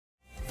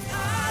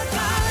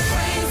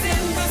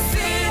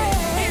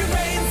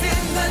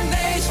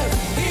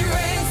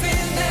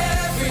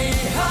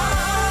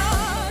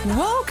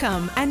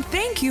Welcome and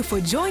thank you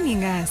for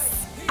joining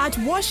us. At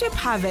Worship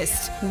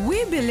Harvest,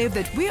 we believe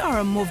that we are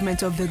a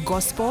movement of the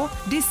gospel,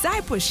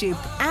 discipleship,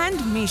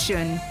 and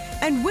mission.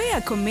 And we are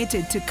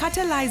committed to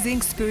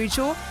catalyzing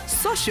spiritual,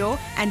 social,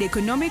 and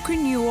economic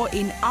renewal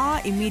in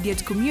our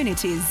immediate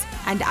communities,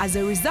 and as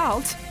a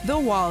result, the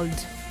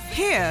world.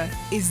 Here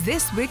is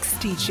this week's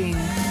teaching.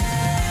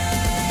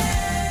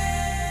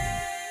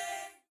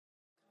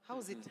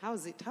 How's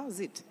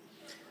it?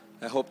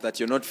 I hope that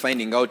you're not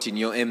finding out in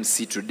your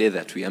MC today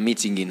that we are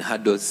meeting in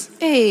huddles.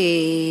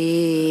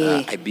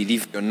 Hey. I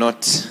believe you're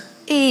not.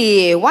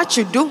 Hey, what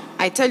you do?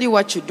 I tell you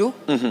what you do.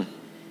 Mm-hmm.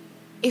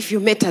 If you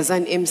met as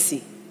an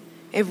MC,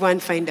 everyone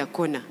find a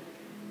corner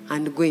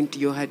and go into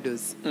your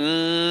huddles.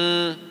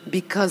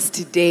 Because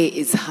today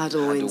is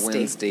Huddle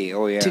Wednesday.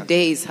 Oh, yeah.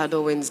 Today is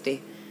Huddle Wednesday.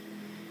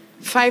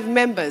 5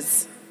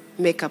 members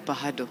make up a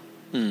huddle.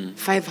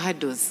 5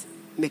 huddles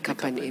make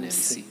up an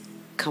MC.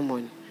 Come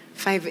on.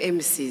 5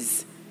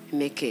 MCs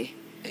make a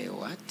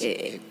what?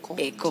 A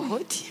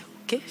cohort.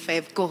 Okay,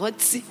 5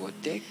 cohorts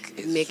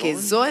make a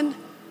zone.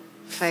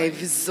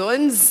 5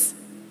 zones.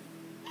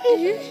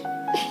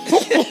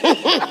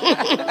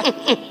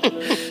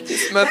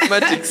 This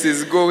mathematics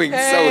is going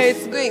south.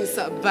 It's going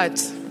south.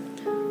 But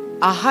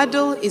a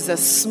huddle is a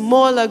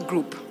smaller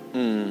group.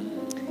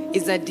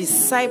 It's a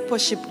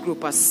discipleship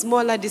group, a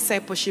smaller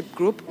discipleship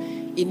group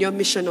in your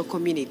missional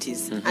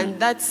communities. And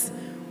that's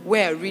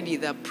where really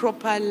the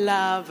proper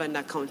love and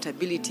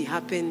accountability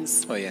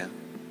happens. Oh, yeah.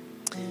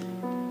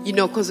 You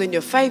know, because when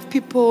you're 5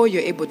 people,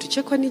 you're able to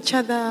check on each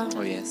other.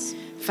 Oh, yes.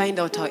 Find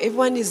out how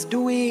everyone is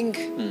doing.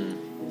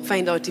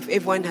 Find out if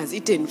everyone has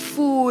eaten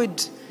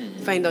food.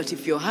 Find out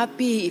if you're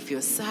happy, if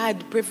you're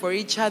sad. Pray for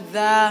each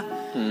other.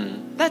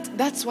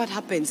 That's what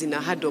happens in a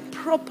huddle.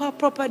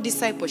 Proper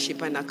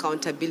discipleship and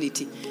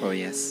accountability. Oh,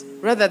 yes.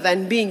 Rather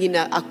than being in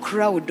a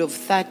crowd of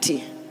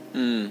 30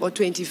 or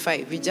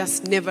 25. We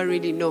just never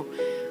really know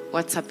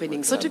what's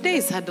happening. So today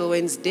is Huddle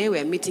Wednesday.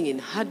 We're meeting in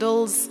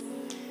huddles.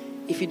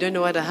 If you don't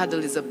know what a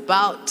huddle is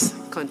about,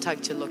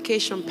 contact your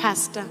location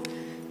pastor,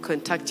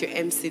 contact your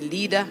MC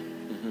leader,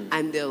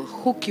 and they'll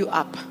hook you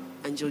up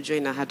and you'll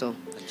join a huddle.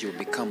 And you'll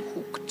become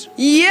hooked.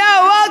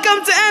 Yeah,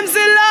 welcome to MC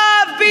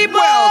Love, people!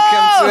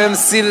 Welcome to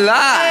MC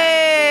Love!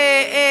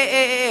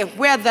 Hey.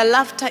 Where the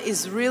laughter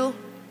is real,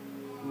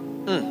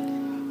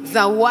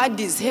 the word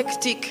is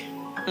hectic,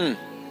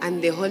 and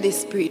the Holy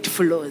Spirit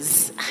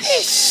flows.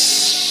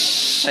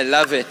 I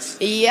love it.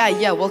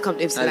 Yeah, welcome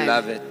to MC Live. I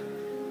love it.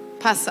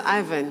 Pastor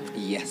Ivan.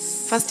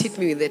 Yes. First hit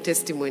me with the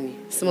testimony.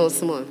 Small.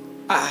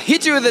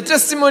 Hit you with the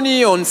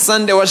testimony on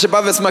Sunday. Worship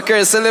Harvest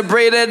Mackay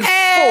celebrated 4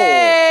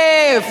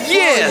 years.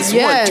 Yes.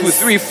 1, 2,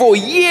 3, 4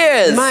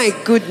 years. My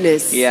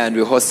goodness. Yeah, and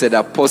we hosted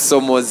Apostle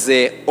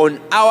Mose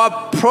on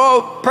our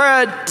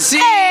property.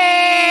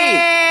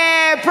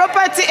 Hey,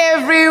 property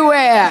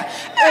everywhere.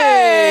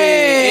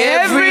 Hey,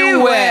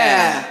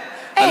 everywhere.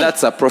 And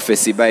that's a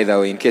prophecy, by the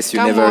way, in case you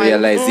Come never on.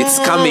 realized. It's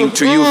coming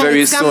to you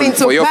very It's coming soon.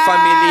 to For your pass.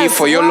 family,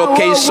 for your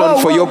location,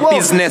 for your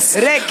business.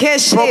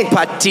 Rekeshe.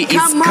 Property is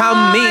Come on,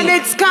 coming.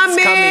 it's coming.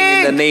 It's coming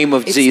in the name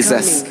of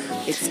Jesus.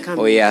 It's coming.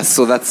 Oh, yeah.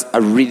 So that's a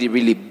really,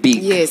 really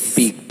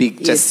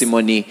big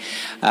testimony.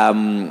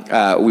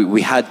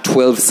 We had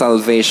 12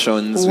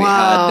 salvations.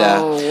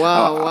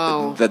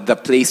 Wow. The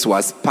place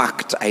was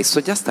packed. I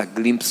saw just a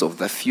glimpse of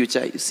the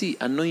future. You see,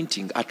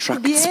 anointing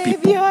attracts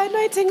people. Your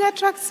anointing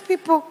attracts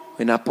people.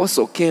 When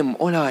Apostle came,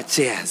 all our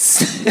chairs.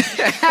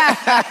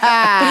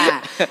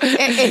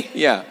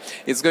 Yeah,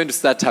 it's going to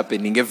start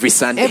happening every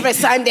Sunday. Every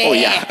Sunday. Oh,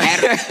 yeah.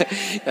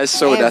 That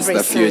showed us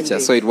the future.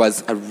 Sunday. So it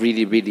was a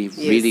really,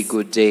 really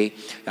good day.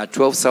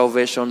 12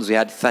 salvations. We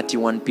had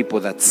 31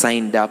 people that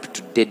signed up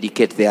to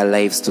dedicate their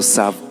lives to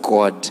serve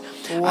God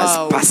as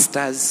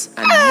pastors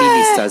and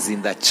ministers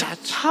in the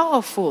church.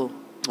 Powerful.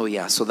 Oh,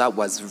 yeah. So that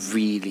was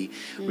really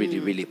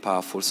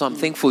powerful. So I'm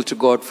thankful to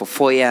God for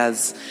 4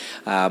 years,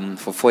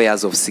 for 4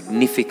 years of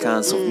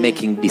significance, of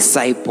making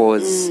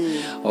disciples,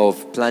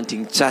 of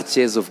planting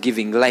churches, of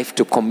giving life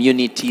to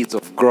communities,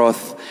 of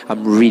growth.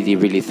 I'm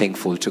really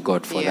thankful to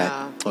God for that.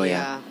 Oh,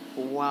 yeah.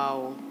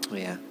 Wow. Oh,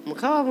 yeah.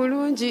 Mukama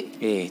mulungi.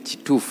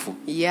 Chitufu.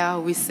 Yeah,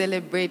 we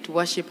celebrate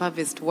Worship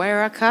Harvest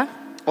Wairaka.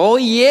 Oh,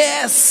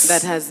 yes.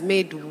 That has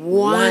made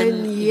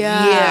 1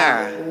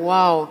 year.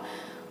 Wow.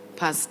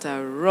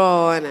 Pastor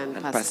Ron and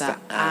Pastor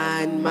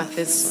Ann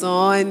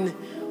Matheson.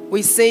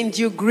 We send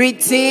you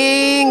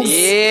greetings.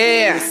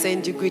 Yeah. We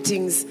send you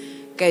greetings.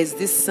 Guys,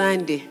 this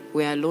Sunday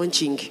we are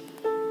launching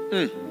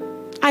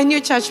a new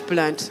church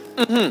plant.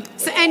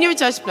 So a new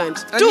church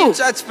plant. New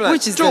church plant.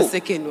 Which is the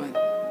second one?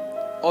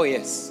 Oh,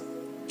 yes.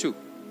 2.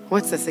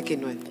 What's the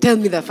second one? Tell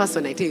me the first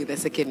one, I tell you the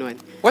second one.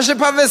 Worship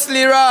Harvest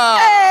Lira.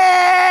 Hey!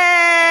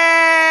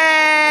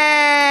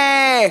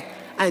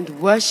 And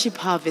Worship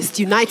Harvest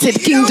United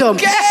Kingdom.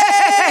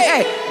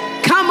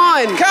 Come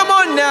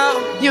on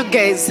now. You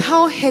guys,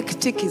 how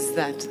hectic is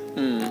that?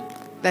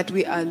 That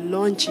we are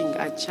launching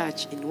a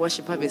church in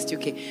Worship Harvest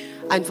UK.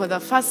 And for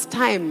the first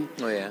time,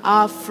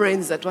 our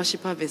friends at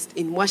Worship Harvest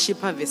in Worship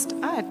Harvest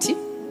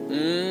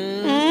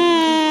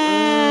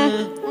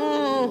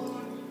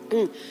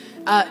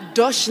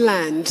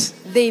Deutschland.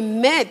 They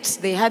met.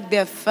 They had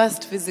their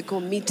first physical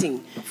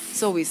meeting.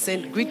 So we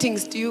sent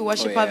greetings to you,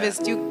 Worship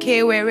Harvest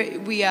UK, where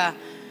we are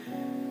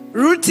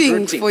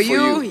rooting for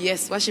you.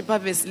 Yes, Worship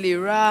Harvest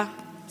Lira.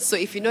 So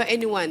if you know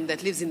anyone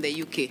that lives in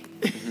the UK,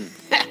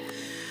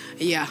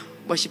 yeah,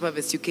 Worship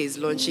Harvest UK is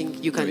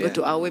launching. You can go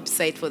to our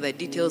website for the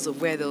details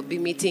of where they'll be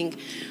meeting.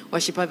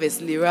 Worship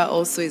Harvest Lira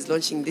also is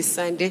launching this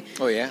Sunday.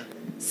 Oh, yeah.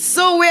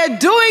 So we're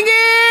doing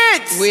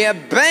it! We are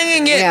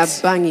banging it! We are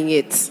banging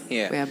it.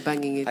 Yeah. We are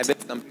banging it. I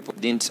bet some people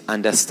didn't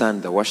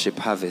understand the Worship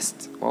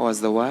Harvest. What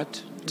was the word?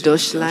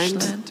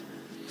 Deutschland.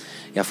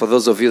 Yeah, for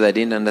those of you that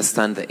didn't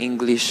understand the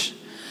English,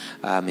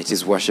 it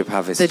is Worship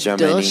Harvest The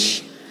Germany.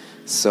 Deutsch.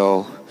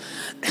 So,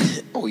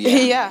 oh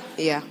yeah.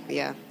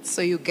 Yeah.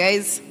 So you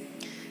guys,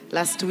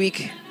 last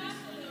week,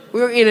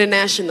 we were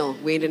international.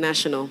 We're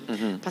international.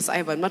 Pastor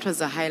Ivan, what was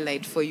the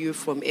highlight for you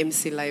from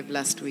MC Live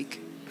last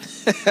week?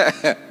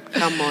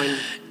 Come on.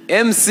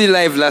 MC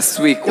Live last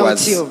week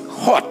was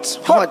hot,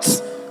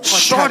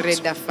 short,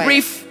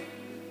 brief,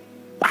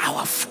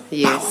 powerful.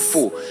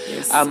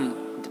 Yes.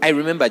 I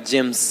remember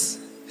James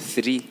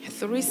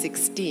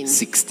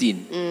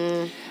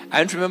 3:16. I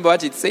don't remember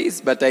what it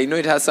says, but I know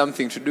it has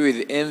something to do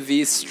with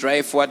envy,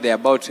 strife, what they're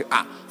about to.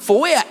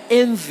 For where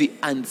envy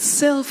and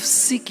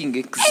self-seeking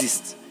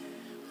exist,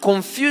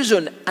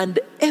 confusion and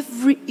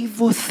every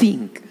evil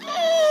thing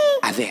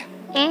are there.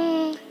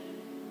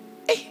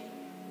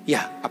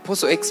 Yeah,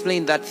 Apostle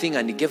explained that thing,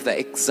 and he gave the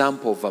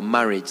example of a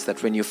marriage,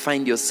 that when you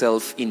find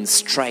yourself in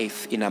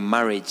strife in a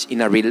marriage,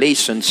 in a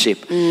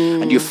relationship,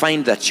 and you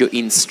find that you're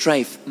in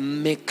strife,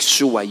 make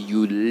sure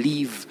you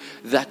leave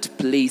that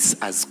place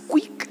as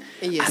quick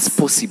as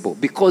possible,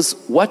 because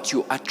what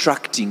you're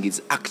attracting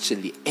is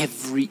actually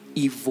every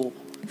evil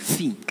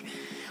thing.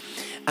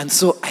 And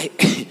so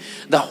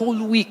the whole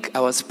week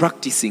I was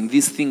practicing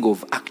this thing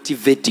of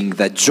activating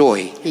the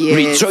joy,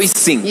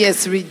 rejoicing.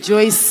 Yes,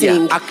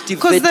 rejoicing. Yeah,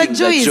 activating the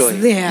joy is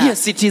there.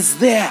 Yes, it is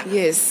there.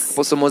 Yes.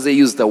 Apostle Mose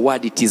used the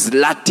word, it is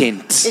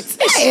latent. It's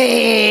on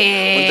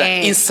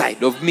the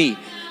inside of me.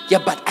 Yeah,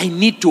 but I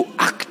need to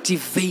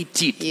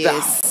activate it the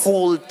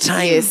whole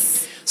time.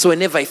 Yes. So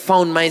whenever I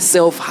found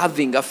myself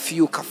having a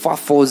few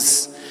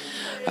kerfuffles,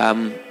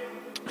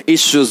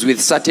 issues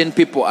with certain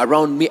people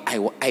around me, I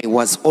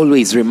was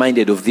always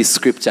reminded of this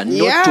scripture,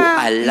 not to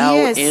allow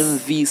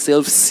envy,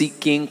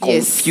 self-seeking,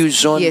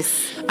 confusion,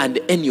 and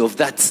any of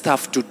that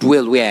stuff to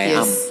dwell where I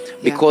am,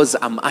 because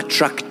I'm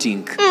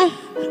attracting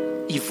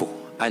evil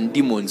and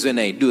demons when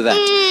I do that.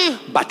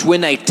 But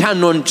when I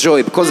turn on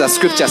joy, because the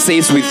scripture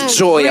says, with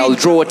joy I'll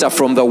draw water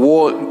from the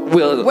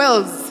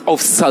wells of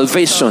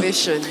salvation.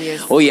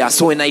 Oh yeah,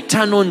 so when I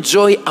turn on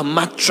joy, I'm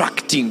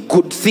attracting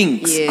good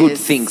things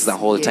the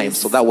whole time.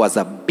 So that was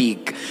a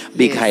big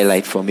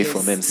highlight for me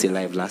from MC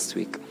Live last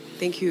week.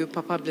 Thank you,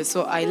 Papa Bless.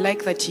 So I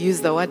like that you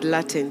use the word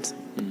latent.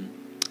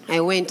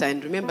 I went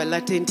and remember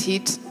latent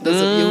heat,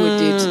 those of you who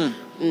did.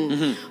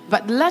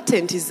 But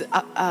latent is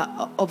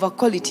of a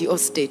quality or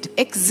state,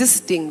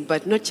 existing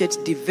but not yet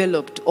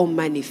developed or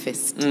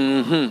manifest,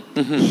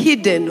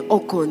 hidden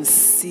or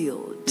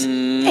concealed.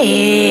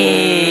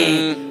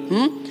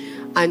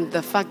 And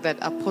the fact that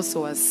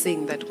Apostle was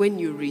saying that when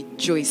you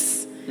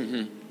rejoice,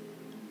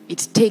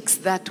 it takes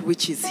that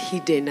which is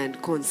hidden and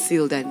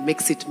concealed and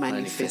makes it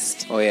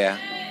manifest. Oh yeah.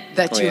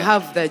 That you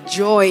have the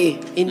joy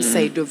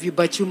inside of you,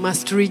 but you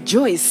must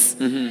rejoice.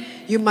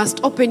 You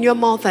must open your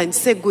mouth and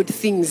say good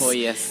things. Oh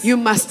yes. You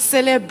must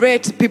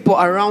celebrate people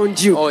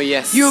around you. Oh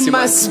yes. You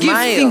must give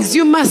things.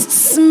 You must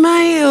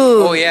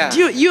smile. Oh yeah.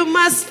 You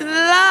must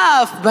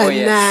laugh. Oh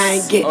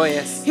yes. Oh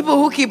yes. People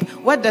who keep,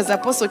 what does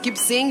Apostle keep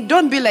saying?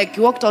 Don't be like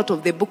you walked out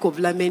of the book of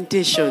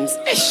Lamentations.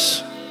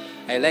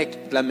 I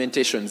like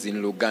Lamentations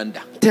in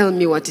Luganda. Tell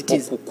me what it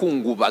is.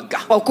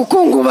 Okukungubaga.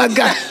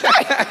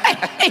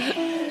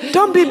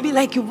 Don't be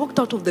like you walked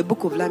out of the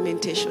book of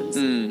Lamentations.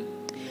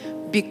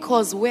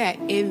 Because where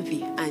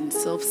envy and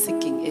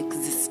self-seeking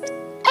exist,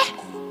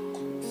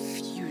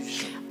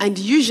 confusion. And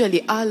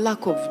usually our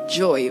lack of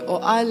joy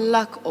or our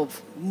lack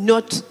of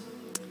not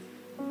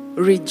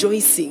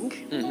rejoicing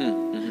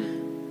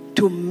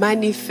to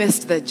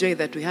manifest the joy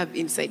that we have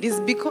inside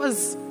is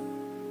because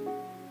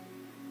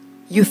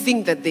you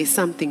think that there's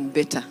something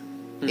better.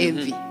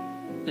 Envy.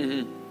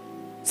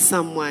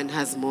 Someone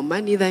has more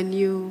money than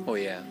you. Oh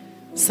yeah.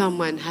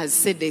 Someone has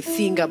said a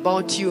thing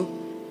about you.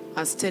 I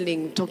was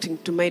talking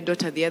to my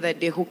daughter the other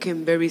day, who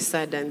came very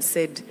sad and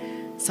said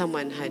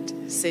someone had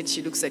said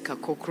she looks like a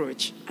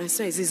cockroach. I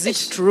said, is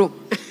it true?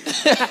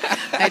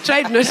 I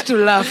tried not to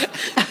laugh.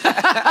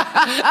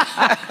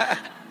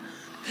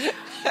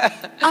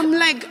 I'm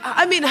like,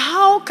 I mean,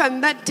 how can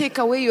that take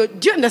away your...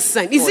 Do you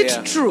understand? Is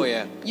it true? Oh,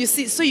 yeah. You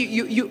see, so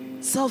you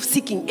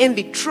self-seeking,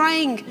 envy,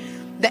 trying...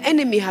 The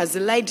enemy has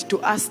lied to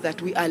us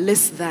that we are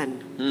less than.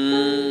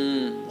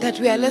 That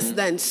we are less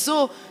than.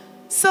 So,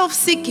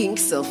 self-seeking,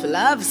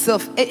 self-love,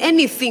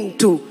 anything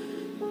too.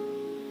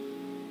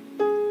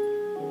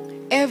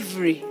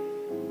 Every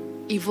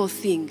evil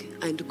thing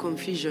and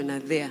confusion are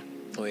there.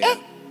 Oh yeah.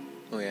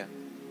 Oh yeah.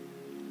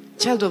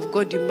 Child of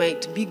God, you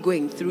might be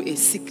going through a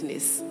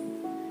sickness.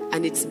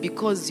 And it's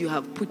because you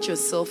have put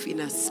yourself in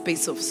a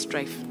space of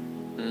strife.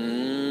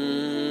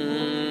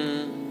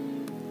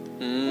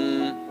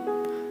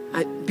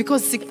 And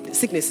because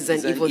sickness is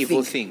an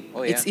evil thing.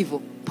 Oh, yeah. It's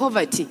evil.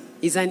 Poverty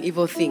is an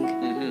evil thing.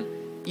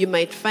 You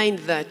might find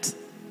that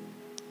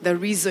the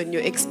reason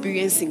you're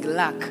experiencing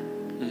lack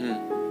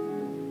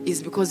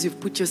is because you've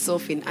put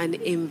yourself in an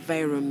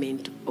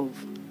environment of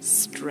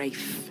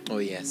strife. Oh,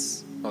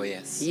 yes. Oh,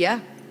 yes. Yeah?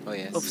 Oh,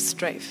 yes. Of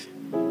strife.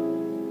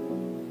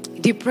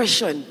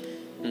 Depression.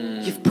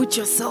 You've put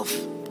yourself.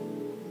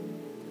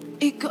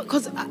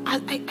 Because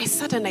I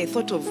sat and I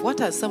thought of what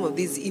are some of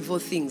these evil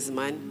things,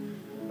 man.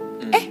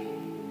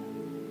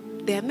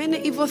 There are many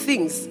evil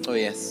things. Oh,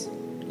 yes.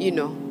 You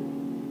know,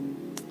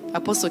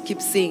 Apostle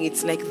keeps saying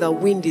it's like the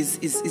wind is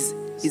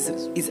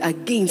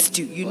against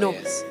you. You know,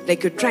 yes.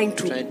 like you're trying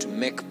to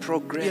make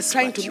progress. You're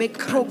trying to make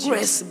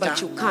progress, but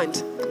you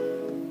can't.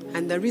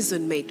 And the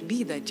reason might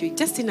be that you're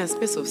just in a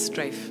space of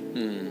strife.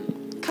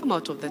 Come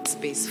out of that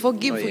space.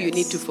 Forgive who you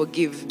need to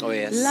forgive. Oh,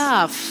 yes.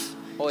 Laugh.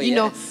 Oh, you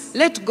know,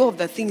 let go of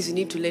the things you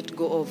need to let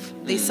go of.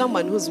 There's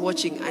someone who's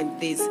watching,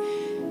 and there's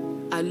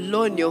a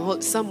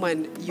loan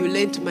someone you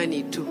lent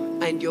money to,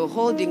 and you're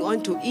holding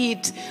on to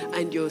it,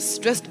 and you're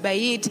stressed by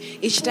it.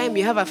 Each time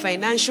you have a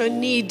financial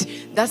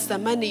need, that's the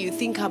money you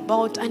think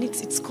about, and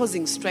it's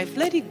causing strife.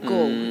 Let it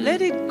go.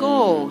 Let it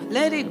go.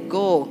 Let it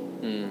go.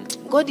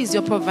 God is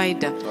your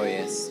provider. Oh,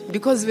 yes.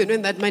 Because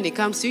when that money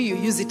comes to you,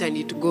 you use it and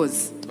it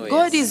goes. Oh,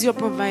 God yes. is your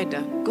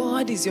provider.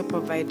 God is your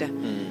provider.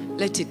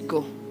 Let it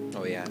go.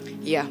 Oh, yeah.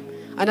 Yeah.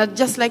 And I'd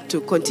just like to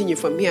continue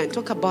from here and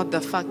talk about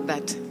the fact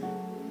that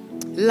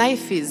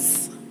life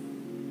is,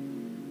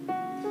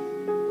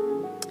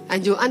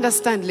 and you'll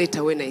understand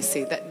later when I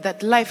say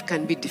that life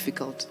can be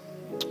difficult.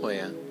 Oh,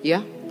 yeah.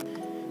 Yeah?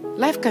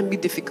 Life can be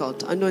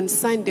difficult. And on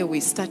Sunday,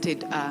 we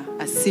started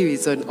a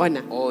series on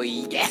honor. Oh,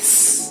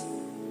 yes.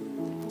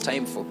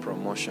 Time for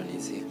promotion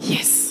is here.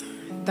 Yes.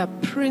 The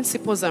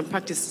principles and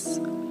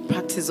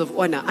practices of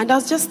honor. And I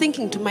was just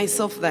thinking to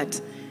myself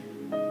that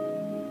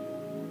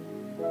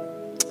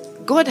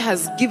God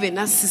has given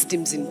us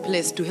systems in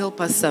place to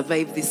help us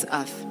survive this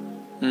earth.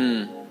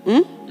 I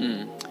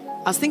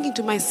was thinking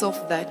to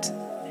myself that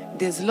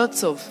there's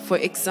lots of, for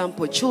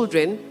example,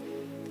 children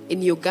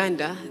in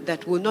Uganda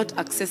that will not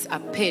access a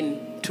pen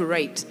to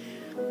write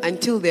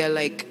until they're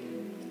like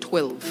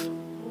 12.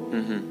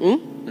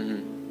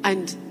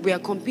 And we are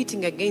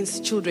competing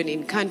against children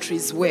in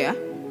countries where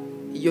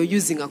you're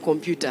using a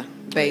computer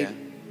by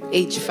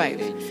age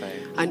 5.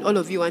 And all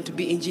of you want to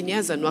be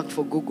engineers and work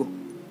for Google.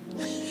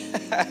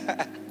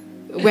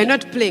 We're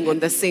not playing on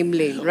the same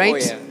lane, right?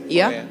 Oh, yeah.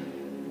 Yeah? Oh, yeah.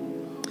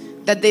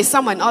 That there's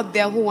someone out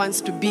there who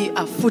wants to be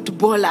a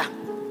footballer.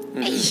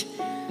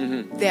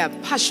 They are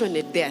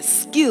passionate, they are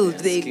skilled,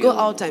 they go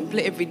out and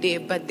play every day,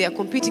 but they are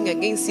competing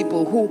against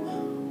people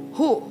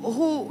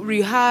who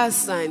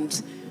rehearse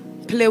and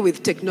play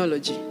with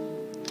technology.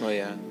 Oh,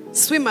 yeah.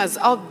 Swimmers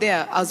out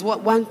there, I was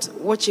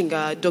watching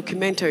a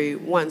documentary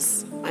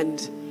once, and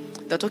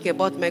they're talking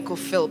about Michael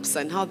Phelps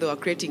and how they were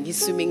creating his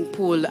swimming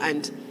pool,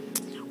 and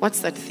what's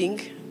that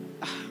thing?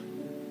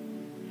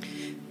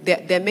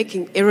 They're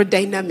making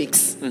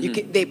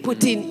aerodynamics. They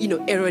put in,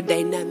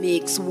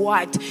 aerodynamics,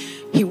 what?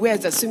 He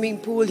wears a swimming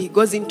pool, he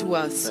goes into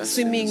a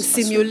swimming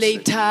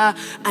simulator,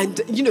 and,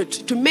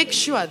 to make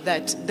sure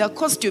that the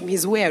costume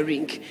he's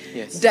wearing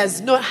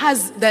has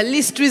the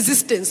least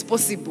resistance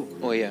possible.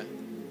 Oh, yeah.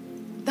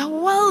 The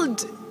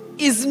world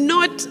is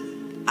not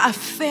a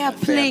fair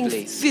playing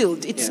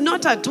field. It's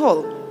not at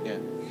all. Yeah.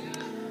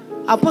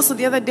 Apostle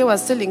the other day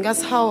was telling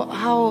us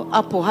how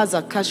Apple has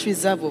a cash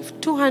reserve of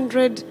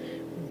 200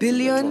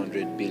 billion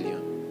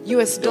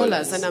US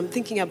dollars. And I'm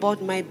thinking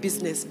about my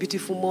business,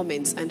 Beautiful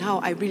Moments, and how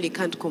I really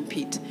can't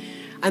compete.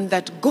 And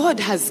that God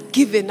has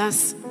given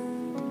us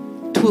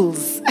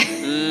tools.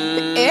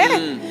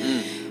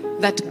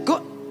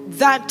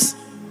 That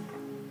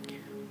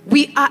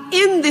we are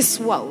in this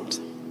world.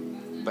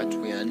 But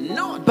we are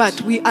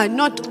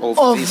not.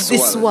 Of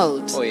this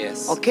world. Oh,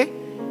 yes. Okay?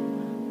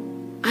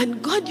 And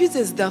God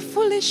uses the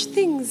foolish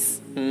things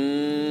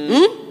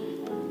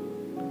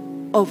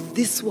of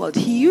this world.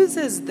 He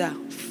uses the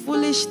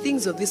foolish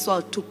things of this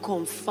world to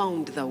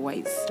confound the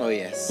wise. Oh,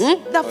 yes.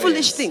 The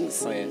foolish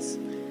things. Oh, yes.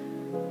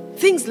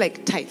 Things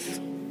like tithe.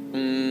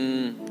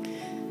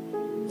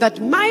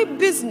 That my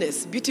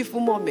business,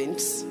 Beautiful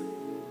Moments,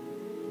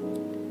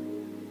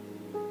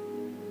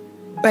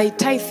 by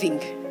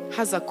tithing,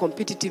 has a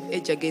competitive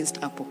edge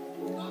against Apple.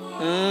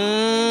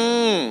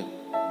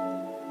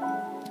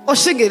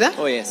 Oshegeda?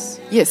 Oh, yes.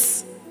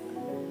 Yes.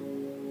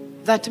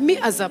 That me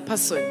as a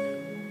person,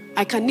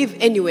 I can live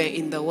anywhere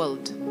in the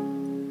world.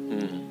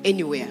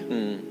 Anywhere.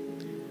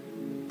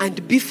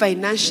 And be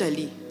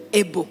financially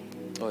able.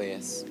 Oh,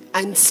 yes.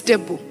 And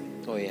stable.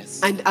 Oh, yes.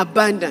 And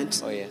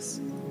abundant. Oh, yes.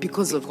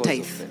 Because of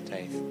tithe. Of the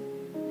tithe.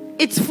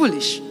 It's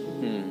foolish.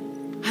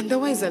 And the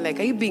wise are like,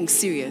 are you being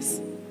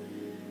serious?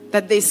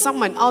 That there's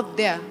someone out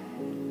there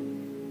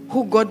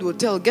who God will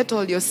tell, get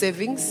all your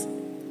savings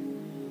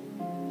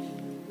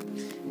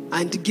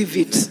and give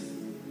it.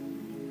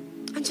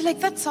 And you're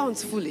like, that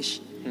sounds foolish.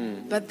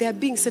 but they are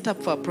being set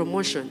up for a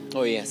promotion.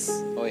 Oh, yes.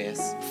 Oh,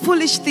 yes.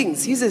 Foolish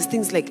things. He uses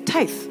things like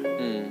tithe.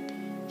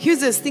 He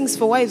uses things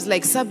for wives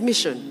like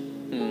submission.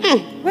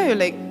 Where you're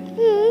like,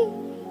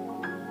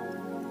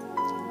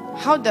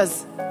 how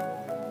does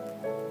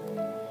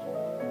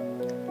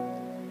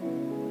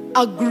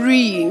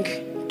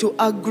agreeing to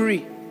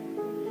agree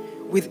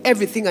with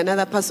everything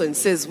another person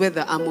says,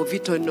 whether I'm of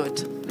it or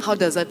not, how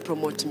does that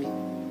promote me?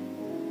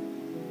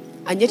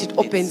 And yet it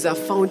opens a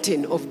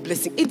fountain of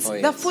blessing. It's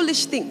the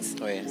foolish things.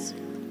 Oh, yes.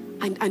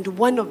 And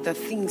one of the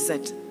things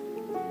that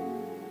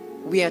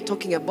we are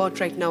talking about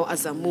right now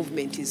as a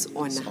movement is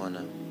honor. It's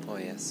honor. Oh,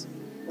 yes.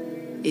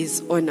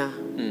 Is honor.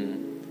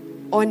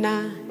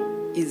 Honor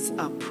is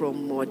a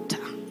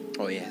promoter.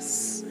 Oh,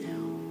 yes.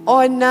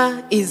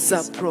 Honor is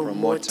a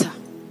promoter.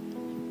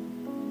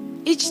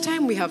 Each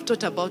time we have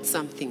taught about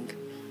something,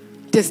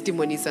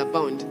 testimonies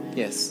abound.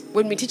 Yes.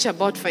 When we teach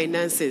about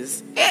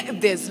finances,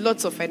 there's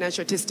lots of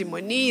financial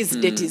testimonies.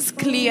 Debt is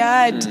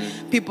cleared.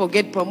 People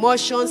get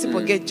promotions.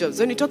 People get jobs.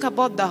 When we talk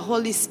about the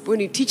Holy Spirit, when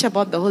we teach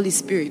about the Holy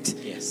Spirit,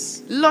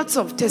 Yes. lots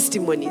of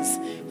testimonies.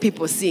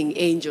 People seeing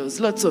angels,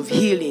 lots of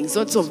healings,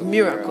 lots of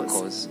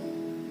miracles.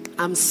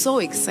 I'm so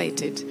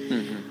excited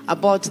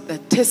about the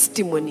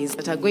testimonies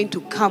that are going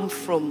to come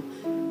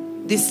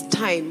from this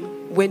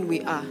time when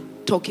we are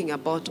talking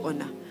about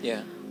honor.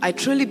 Yeah. I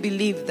truly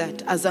believe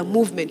that as a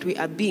movement, we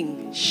are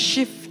being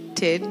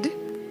shifted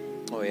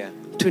Oh, yeah.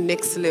 to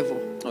next level.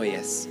 Oh,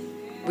 yes.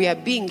 We are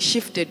being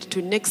shifted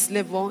to next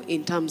level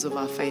in terms of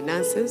our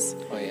finances.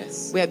 Oh,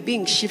 yes. We are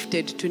being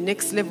shifted to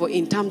next level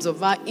in terms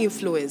of our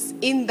influence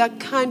in the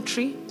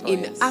country,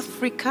 in yes.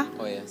 Africa,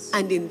 Oh, yes.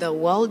 and in the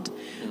world.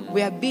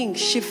 We are being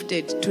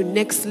shifted to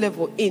next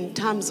level in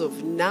terms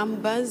of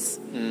numbers.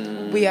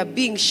 We are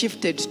being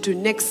shifted to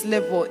next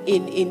level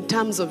in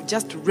terms of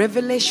just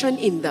revelation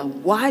in the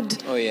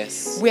word. Oh,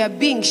 yes. We are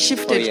being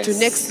shifted Oh, yes. to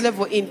next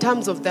level in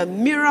terms of the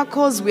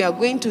miracles we are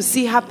going to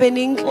see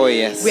happening. Oh,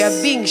 yes. We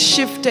are being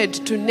shifted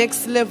to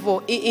next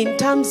level in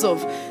terms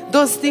of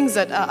those things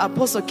that our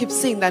apostle keeps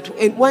saying, that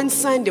in one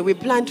Sunday we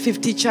plant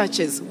 50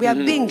 churches. We are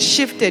being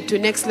shifted to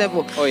next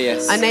level. Oh,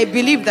 yes. And I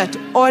believe that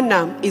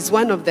honor is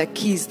one of the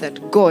keys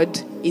that God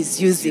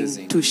is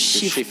using to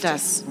shift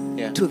us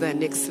to the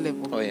next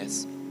level. Oh,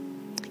 yes.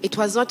 It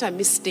was not a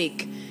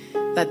mistake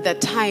that the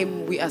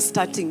time we are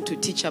starting to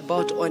teach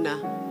about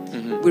honor,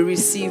 we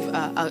receive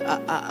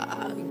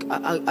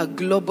a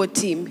global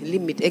team,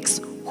 Limit X,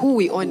 who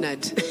we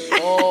honored.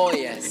 Oh,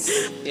 yes.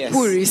 Yes.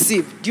 Who we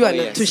received. Do you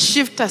know, yes. to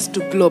shift us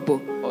to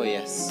global. Oh,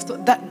 yes. So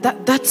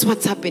that's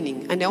what's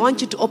happening. And I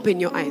want you to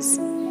open your eyes.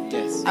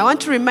 Yes. I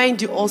want to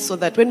remind you also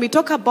that when we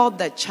talk about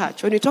the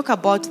church, when we talk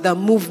about the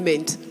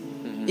movement,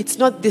 it's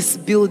not this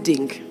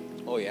building.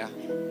 Oh, yeah.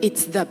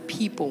 It's the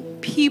people.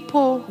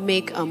 People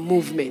make a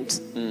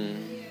movement.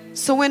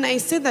 So when I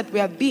say that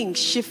we are being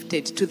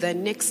shifted to the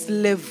next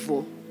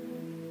level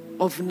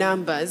of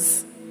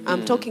numbers,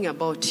 I'm talking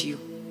about you.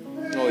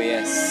 Oh,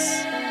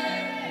 yes.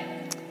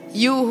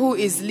 You who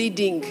is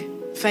leading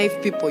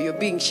 5 people, you're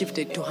being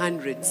shifted to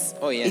hundreds.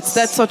 Oh, yes. It's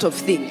that sort of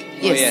thing.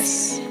 Yes. Oh,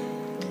 yes.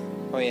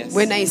 Oh, yes.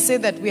 When I say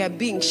that we are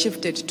being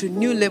shifted to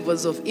new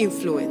levels of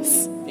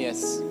influence,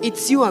 Yes.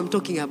 it's you I'm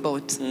talking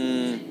about.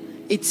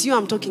 It's you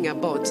I'm talking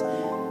about.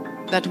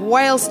 That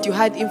whilst you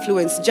had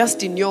influence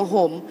just in your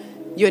home,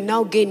 you're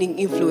now gaining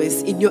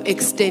influence in your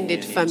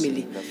extended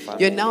family.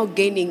 You're now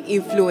gaining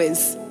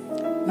influence.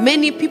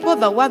 Many people,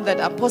 the word that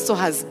Apostle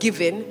has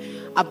given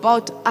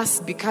about us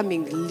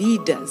becoming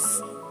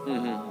leaders,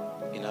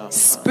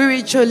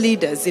 spiritual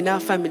leaders in our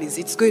families,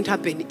 it's going to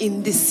happen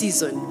in this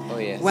season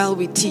while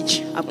we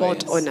teach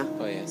about honor.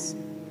 Oh, yes.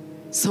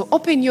 So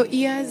open your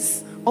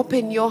ears,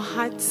 open your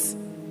hearts,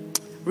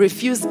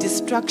 refuse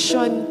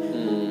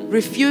distraction,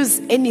 refuse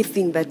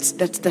anything that's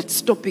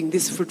stopping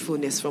this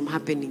fruitfulness from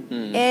happening.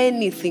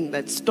 Anything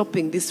that's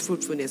stopping this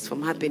fruitfulness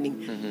from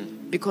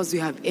happening. Because we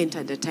have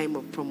entered a time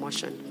of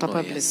promotion.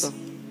 Papa bless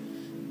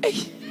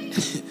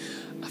you.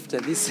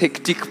 After this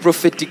hectic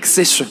prophetic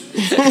session.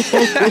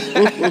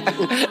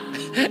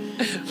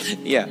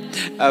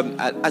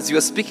 As you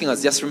were speaking, I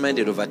was just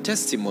reminded of a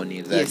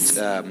testimony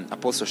that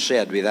Apostle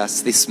shared with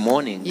us this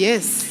morning.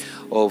 Yes.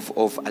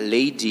 Of a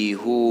lady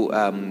who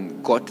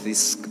got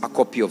a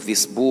copy of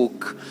this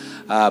book,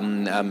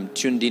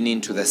 tuned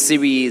into the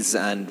series,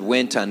 and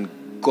went and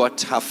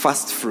got her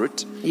first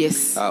fruit.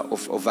 Yes.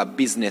 Of a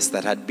business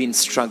that had been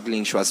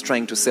struggling. She was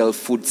trying to sell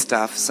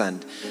foodstuffs,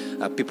 and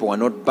people were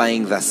not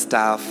buying the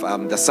stuff.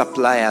 The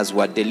suppliers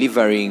were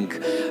delivering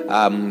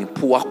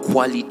poor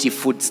quality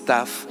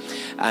foodstuff.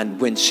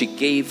 And when she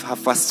gave her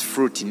first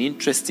fruit in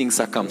interesting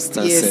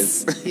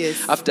circumstances,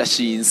 after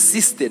she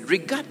insisted,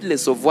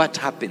 regardless of what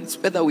happens,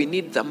 whether we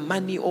need the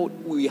money or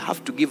we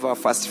have to give our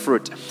first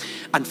fruit.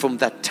 And from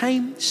that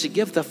time she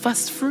gave the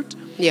first fruit,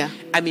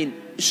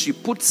 she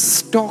put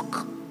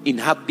stock in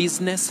her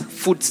business,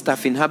 food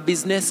stuff in her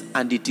business,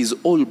 and it is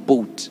all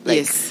bought.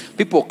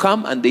 People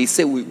come and they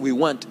say, we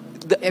want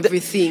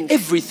everything.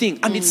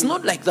 And it's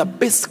not like the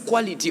best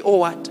quality or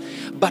what,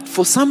 but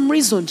for some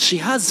reason she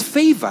has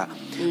favor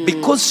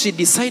because she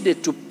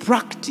decided to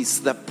practice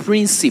the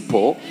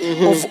principle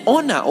of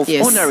honor, of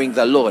Yes. honoring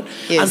the Lord.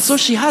 Yes. And so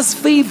she has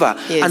favor,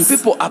 Yes. and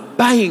people are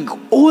buying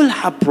all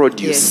her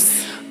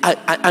produce.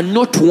 And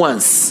not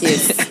once,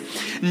 Yes.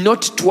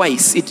 not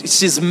twice.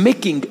 She's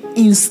making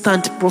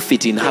instant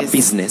profit in her Yes.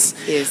 business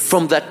Yes.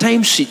 from the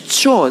time she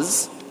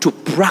chose to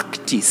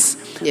practice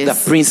Yes.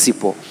 the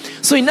principle.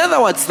 So, in other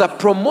words, the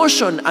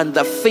promotion and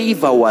the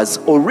favor was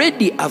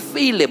already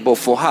available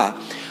for her,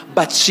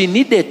 but she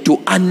needed to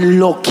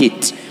unlock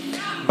it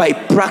by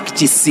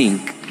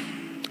practicing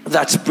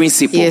that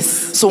principle. Yes.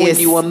 So when Yes.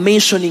 you were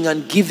mentioning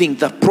and giving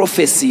the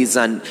prophecies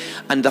and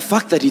the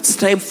fact that it's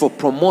time for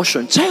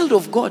promotion, child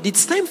of God,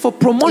 it's time for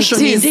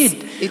promotion It is.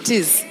 indeed. It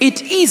is.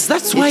 It is.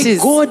 That's why It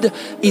is. God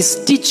is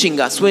teaching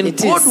us. When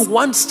It God is.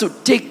 wants to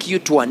take you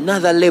to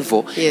another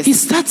level, Yes. He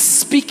starts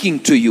speaking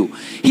to you.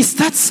 He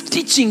starts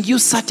teaching you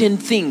certain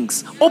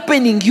things,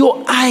 opening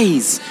your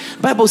eyes.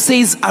 Bible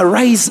says,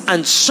 arise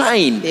and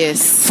shine,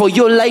 Yes. for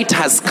your light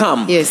has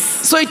come. Yes.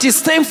 So it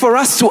is time for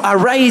us to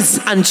arise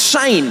and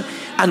shine.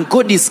 And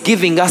God is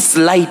giving us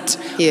light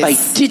Yes. by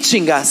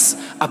teaching us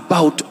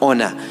about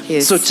honor.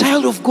 Yes. So,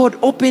 child of God,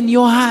 open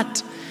your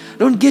heart.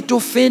 Don't get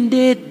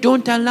offended.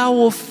 Don't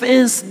allow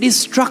offense,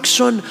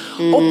 distraction.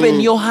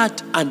 Open your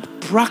heart and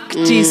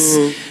practice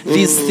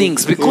these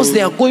things, because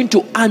they are going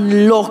to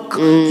unlock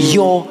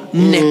your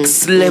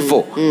next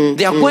level.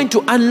 They are going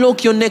to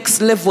unlock your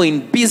next level in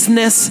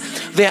business.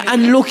 They are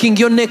unlocking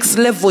your next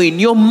level in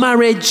your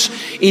marriage,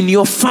 in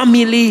your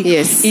family,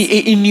 Yes.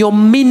 in your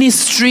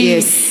ministry,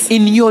 Yes.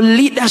 in your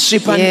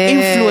leadership and Yes.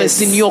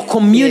 influence in your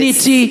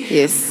community.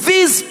 Yes.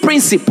 These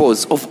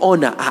principles of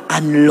honor are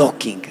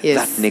unlocking Yes.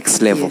 that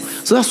next level.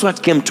 Yes. So that's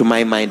what came to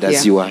my mind as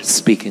Yeah. you were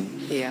speaking.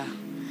 Yeah.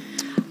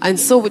 And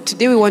so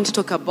today we want to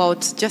talk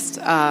about just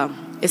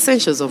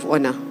essentials of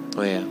honor.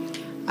 Oh, yeah.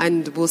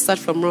 And we'll start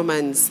from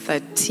Romans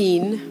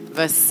 13,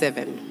 verse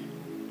 7.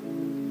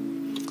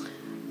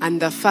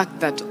 And the fact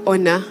that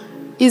honor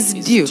is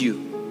due.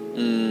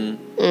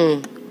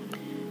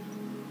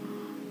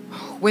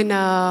 When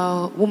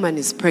a woman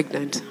is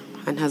pregnant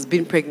and has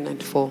been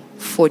pregnant for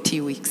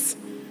 40 weeks,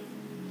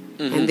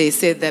 and they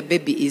say the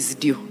baby is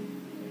due,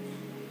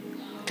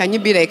 can you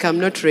be like,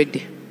 I'm not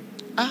ready?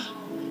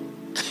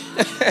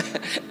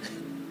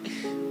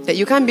 That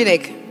you can't be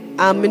like,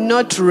 I'm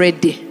not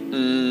ready.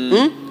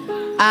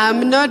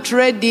 I'm not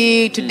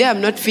ready. Today I'm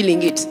not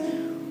feeling it.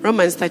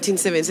 Romans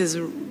 13:7 says,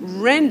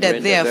 render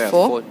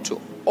therefore to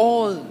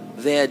all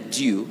their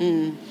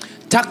due,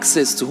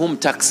 taxes to whom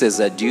taxes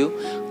are due,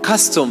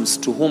 customs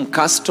to whom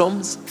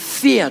customs,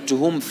 fear to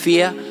whom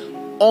fear,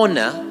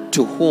 honor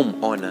to whom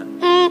honor.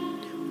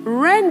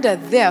 render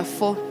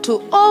therefore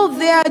to all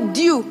their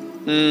due.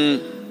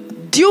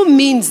 Due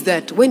means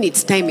that when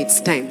it's time, it's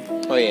time.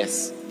 Oh,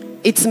 yes.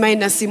 It's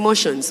minus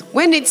emotions.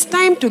 When it's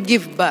time to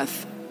give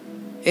birth,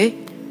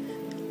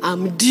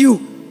 I'm due.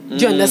 Do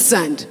you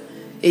understand?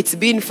 It's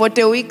been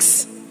 40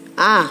 weeks.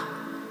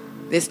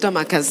 The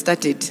stomach has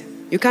started.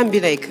 You can't be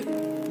like,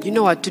 you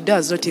know what, today I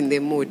was not in the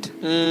mood.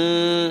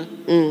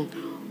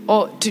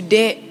 Or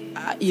today,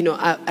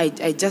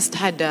 I just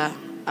had a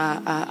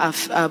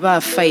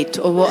fight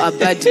over a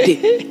bad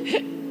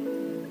day.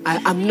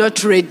 I'm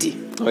not ready.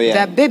 Oh,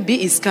 yeah. The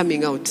baby is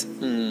coming out.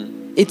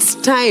 It's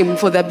time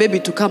for the baby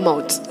to come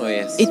out. Oh,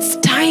 yes. It's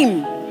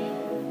time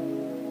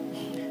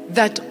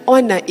that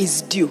honor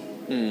is due.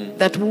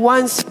 That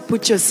once you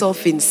put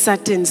yourself in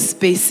certain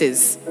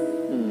spaces,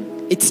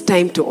 it's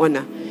time to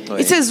honor. Oh,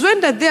 It yeah. says,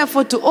 render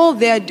therefore to all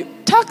their due,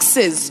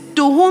 taxes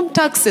to whom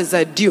taxes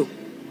are due.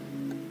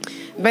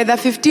 By the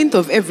 15th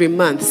of every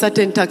month,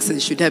 certain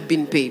taxes should have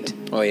been paid.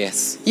 Oh,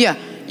 yes. Yeah.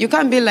 You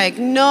can't be like,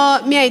 no,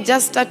 me, I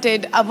just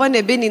started. I've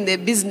only been in the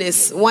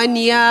business 1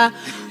 year.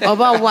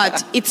 About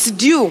what? It's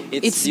due.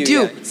 It's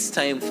due. Yeah. It's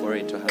time for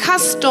it to happen.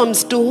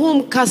 Customs to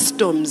whom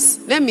customs.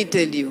 Let me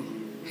tell you.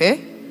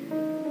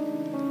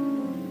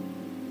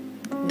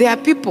 There are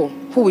people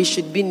who we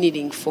should be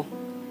needing for.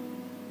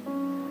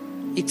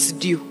 It's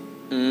due.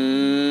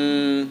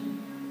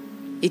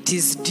 It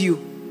is due.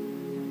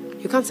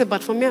 You can't say,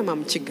 but for me, I'm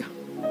Mchiga.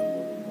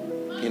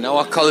 In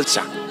our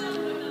culture.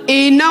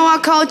 In our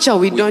culture,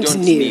 we don't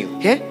kneel.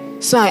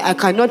 kneel. So I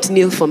cannot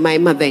kneel for my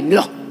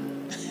mother-in-law.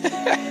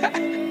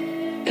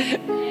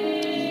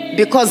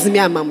 Because me,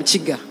 I'm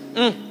Mchiga.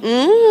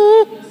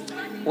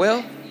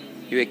 Well,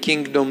 you're a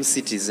kingdom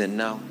citizen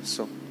now,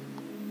 so.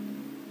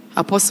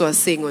 Apostle was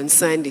saying on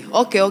Sunday,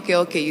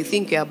 okay, you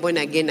think you are born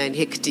again and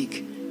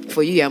hectic.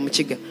 For you, you are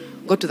Mchiga.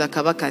 Go to the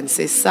Kabaka and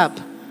say, Sup,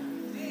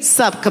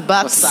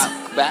 Kabaks. What's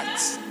up,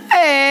 Bats?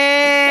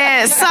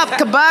 Hey, sup,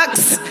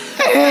 Kabaks.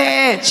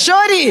 Hey,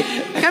 shorty.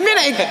 Come here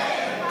like...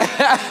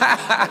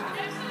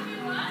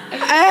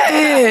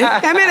 Hey,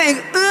 come here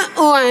like...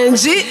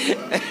 Oanji.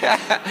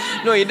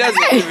 No, he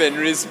doesn't even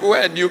respond.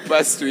 Where do you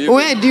pass to him?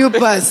 Where do you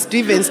pass to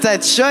even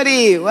start?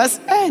 Shorty, what's...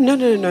 Hey, no.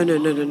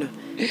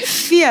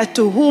 Fear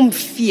to whom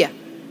fear?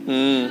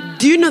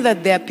 Do you know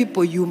that there are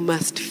people you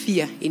must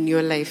fear in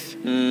your life?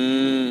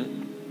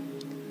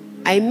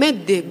 I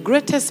made the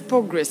greatest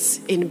progress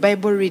in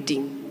Bible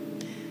reading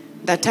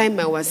the time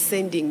I was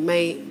sending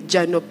my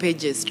journal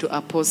pages to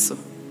Apostle.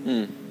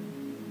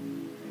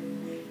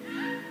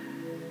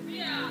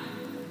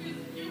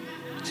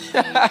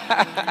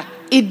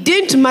 It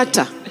didn't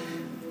matter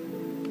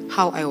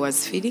how I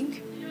was feeling.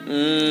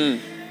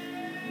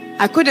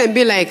 I couldn't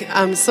be like,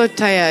 I'm so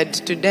tired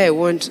today, I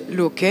won't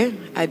look.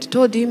 I'd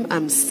told him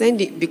I'm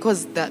sending,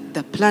 because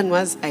the plan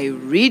was I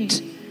read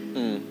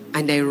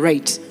and I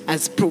write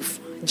as proof.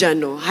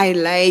 Journal,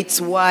 highlights,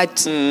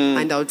 what,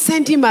 and I would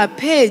send him a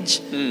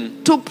page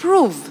to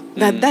prove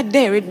that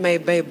day I read my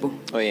Bible.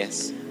 Oh,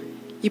 yes.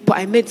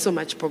 I made so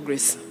much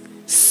progress.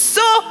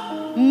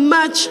 So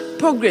much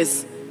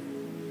progress.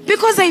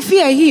 Because I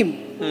fear him.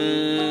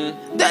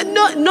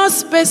 No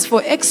space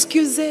for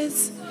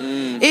excuses.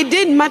 It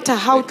didn't matter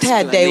how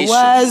tired I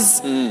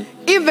was.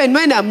 Even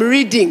when I'm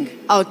reading,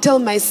 I'll tell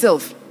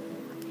myself,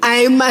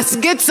 I must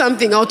get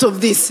something out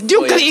of this. Do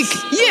you click?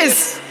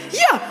 Yes.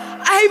 Yeah.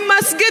 I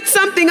must get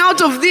something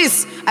out of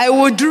this. I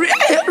would.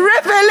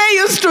 Revele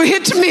used to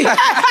hit me.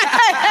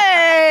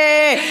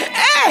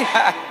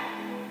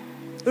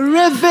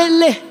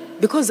 Revele.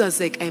 Because I was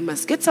like, I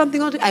must get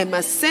something out of it. I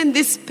must send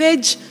this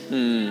page.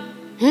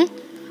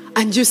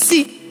 And you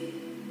see,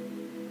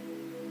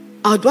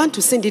 I would want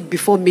to send it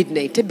before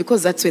midnight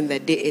because that's when the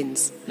day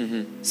ends.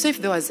 So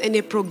if there was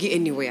any proggy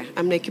anywhere,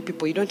 I'm like, you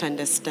people, you don't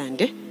understand.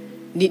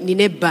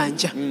 Nine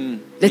banja.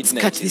 Let's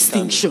cut this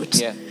thing short.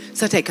 Yeah.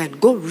 So that I can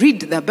go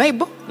read the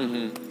Bible,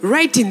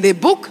 write in the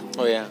book,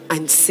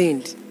 and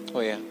send.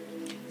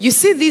 You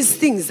see these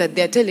things that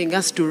they're telling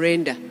us to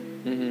render,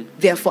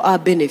 they're for our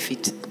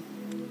benefit.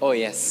 Oh,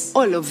 yes.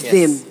 All of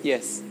them.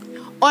 Yes.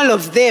 All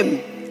of them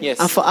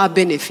are for our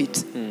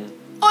benefit.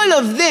 All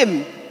of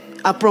them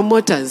are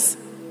promoters.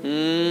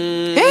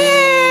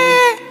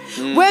 Hey!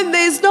 When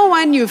there is no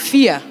one you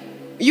fear,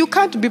 you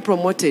can't be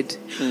promoted.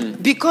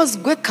 Because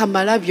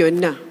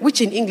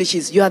which in English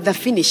is you are the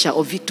finisher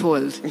of it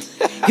all.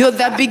 You're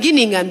the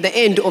beginning and the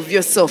end of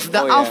yourself, the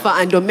alpha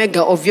and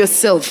omega of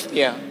yourself.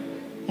 Yeah.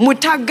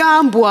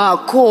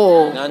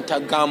 Mutagambwako.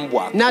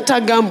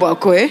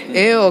 Natagambwako.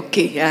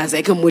 Okay. I was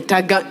like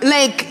mutaga.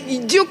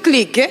 Like, do you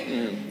click?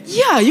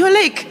 Yeah, you're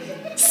like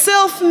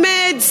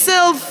self-made,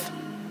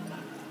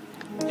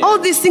 all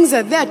these things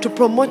are there to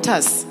promote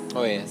us.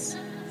 Oh, yes.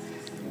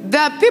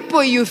 The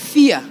people you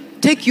fear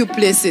take you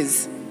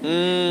places.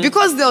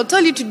 Because they'll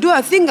tell you to do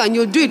a thing and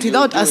you'll do it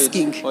without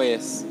asking. Oh,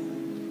 yes.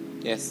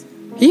 Yes.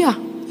 Yeah,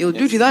 you'll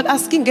do it without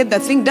asking, get the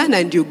thing done,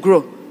 and you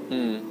grow.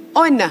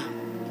 Honor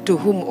to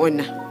whom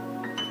honor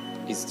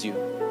is due.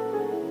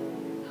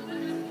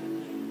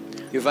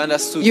 You've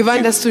understood. You've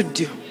understood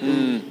due.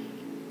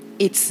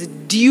 It's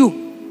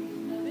due.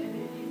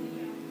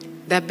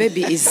 The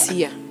baby is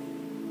here.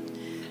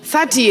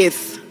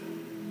 30th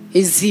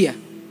is here.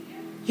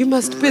 You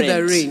must pay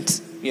the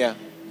rent. Yeah.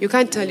 You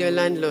can't tell your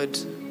landlord,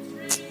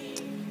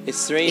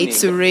 it's raining.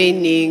 It's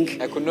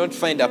raining. I could not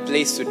find a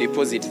place to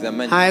deposit the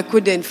money. I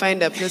couldn't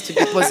find a place to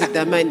deposit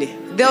the money.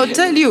 They'll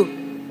tell you,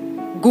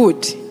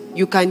 good,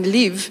 you can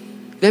leave.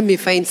 Let me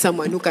find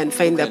someone who can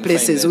find the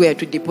places where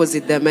to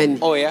deposit the money.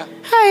 Oh, yeah?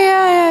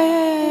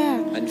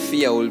 Yeah. And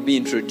fear will be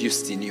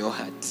introduced in your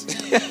heart.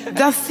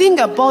 The thing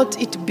about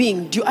it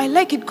being due, I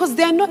like it because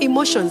there are no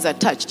emotions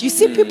attached. You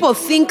see, people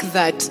think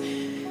that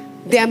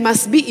there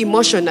must be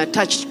emotion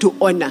attached to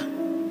honor.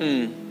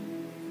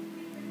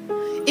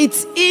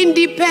 It's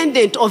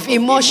independent of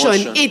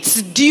emotion.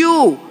 It's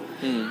due.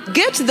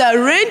 Get the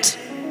rent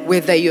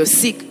whether you're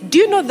sick. Do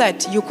you know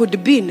that you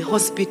could be in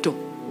hospital,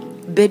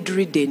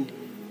 bedridden?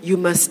 You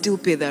must still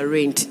pay the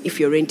rent if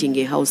you're renting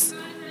a house.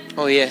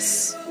 Oh,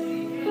 yes.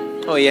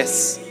 Oh,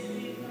 yes.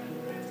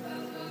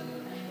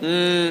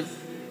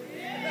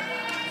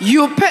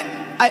 You pay.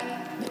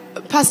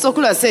 Pastor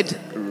Kula said,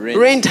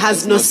 rent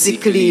has no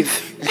sick leave.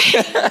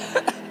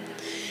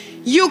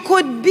 You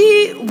could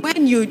be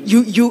when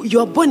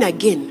you're born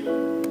again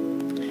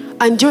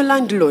and your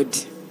landlord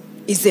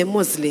is a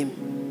Muslim.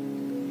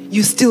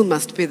 You still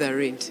must pay the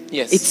rent.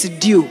 Yes. It's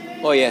due.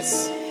 Oh,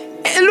 yes.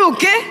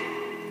 Look,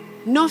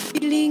 no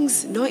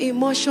feelings, no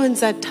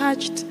emotions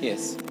attached.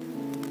 Yes.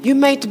 You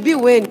might be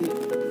when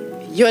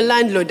your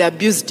landlord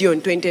abused you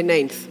on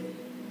 29th.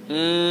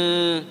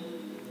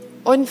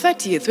 On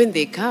 30th, when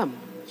they come,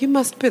 you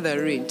must pay the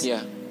rent.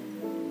 Yeah.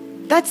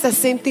 That's the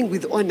same thing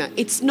with honor.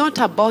 It's not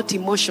about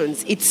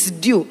emotions. It's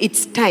due.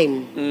 It's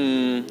time.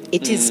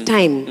 It is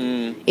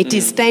time. It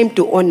is time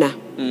to honor.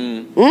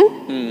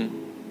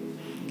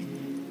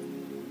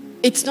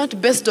 It's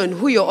not based on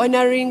who you're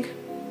honoring,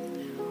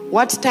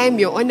 what time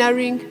you're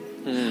honoring,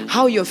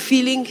 how you're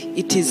feeling.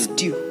 It is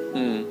due.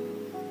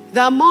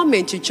 The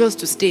moment you chose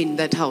to stay in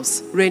that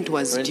house, rent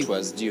was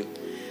due.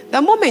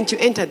 The moment you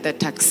entered the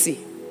taxi,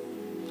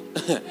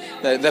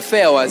 the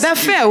fare was the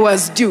fare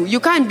was due. You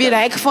can't be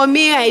like, for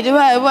me, I do.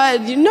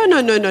 No.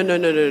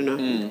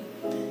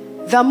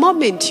 The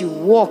moment you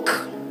walk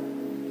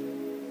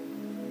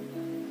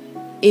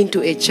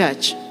into a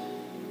church,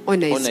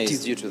 honor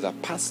is due to the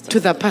pastor. To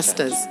the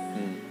pastors.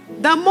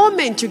 The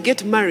moment you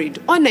get married,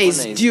 honor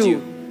is due.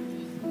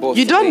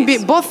 You don't be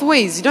both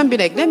ways. You don't be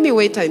like, let me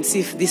wait and see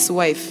if this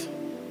wife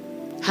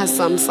has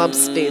some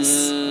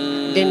substance,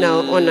 then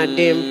I'll honor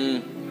them.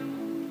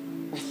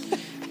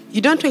 You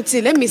don't wait to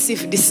say, let me see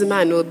if this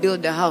man will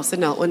build a house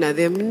and I'll honor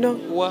them. No.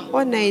 What?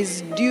 Honor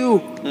is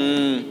due.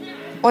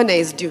 Honor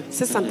is due.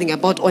 Say something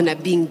about honor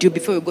being due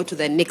before we go to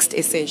the next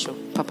essential.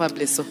 Papa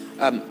bless you.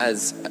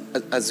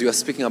 As you are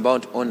speaking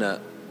about honor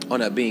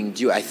being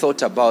due, I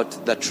thought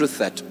about the truth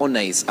that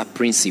honor is a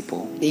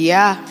principle.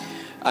 Yeah.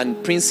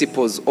 And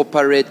principles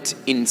operate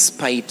in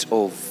spite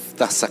of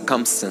the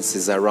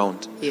circumstances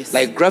around. Yes.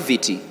 Like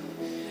gravity.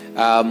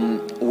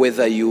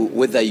 Whether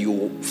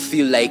you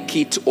feel like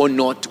it or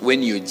not,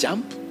 when you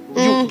jump,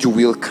 you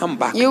will come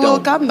back down. You will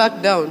come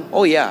back down.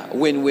 Oh yeah,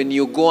 when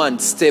you go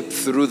and step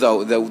through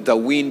the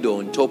window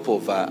on top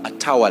of a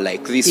tower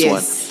like this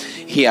one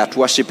here at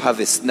Worship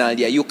Harvest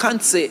Nalia, you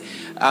can't say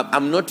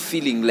I'm not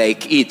feeling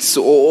like it,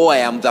 so I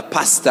am the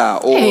pastor,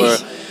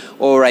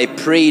 or I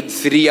prayed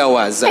 3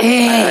 hours and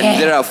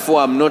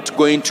therefore I'm not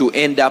going to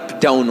end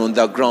up down on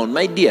the ground.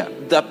 My dear,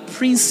 the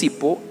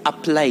principle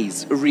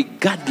applies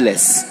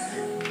regardless.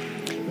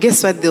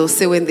 Guess what they'll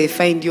say when they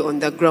find you on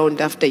the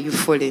ground after you've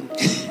fallen?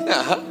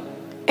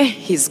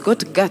 He's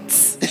got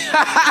guts.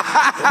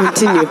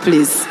 Continue,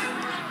 please.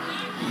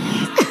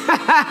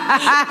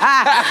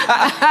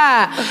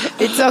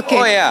 It's okay.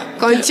 Oh, yeah.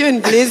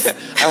 Continue, please.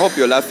 I hope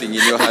you're laughing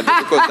in your heart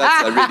because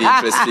that's a really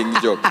interesting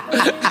joke.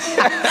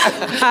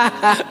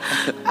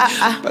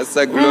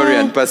 Pastor Gloria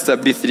and Pastor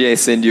B3, I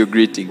send you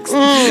greetings.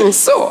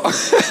 So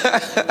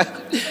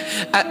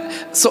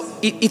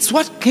it's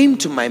what came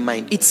to my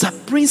mind. It's a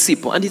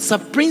principle, and it's a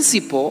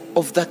principle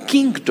of the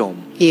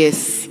kingdom.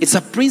 Yes. It's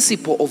a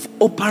principle of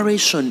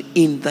operation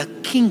in the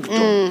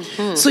kingdom.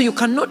 So you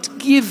cannot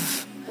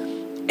give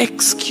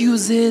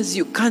excuses.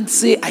 You can't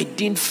say I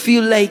didn't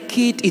feel like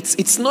it.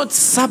 It's not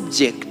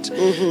subject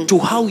to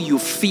how you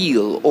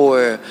feel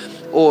or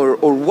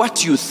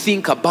what you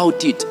think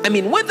about it. I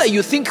mean, whether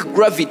you think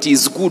gravity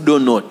is good or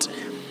not,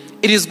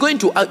 it is going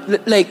to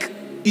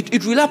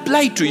it will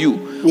apply to you,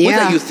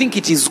 whether you think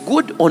it is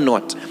good or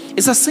not.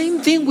 It's the same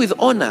thing with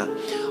honor.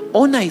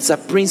 Honor is a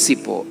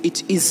principle.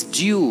 It is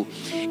due.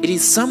 It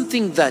is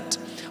something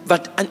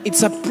and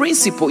it's a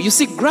principle. You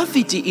see,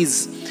 gravity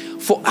is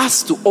for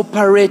us to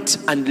operate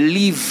and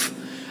live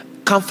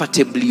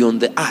comfortably on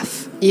the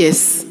earth.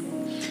 Yes.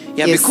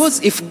 Yeah, yes. Because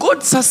if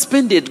God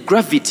suspended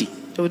gravity,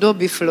 we would all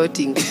be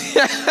floating.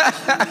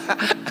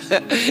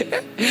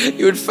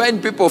 You would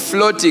find people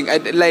floating. How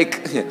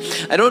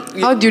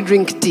do you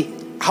drink tea?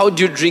 How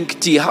do you drink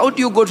tea? How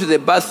do you go to the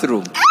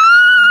bathroom?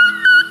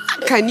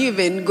 Can you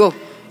even go?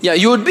 Yeah,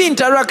 you would be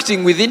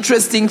interacting with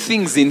interesting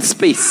things in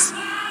space.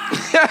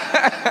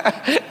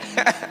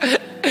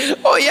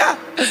 Oh yeah,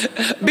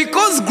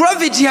 because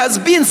gravity has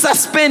been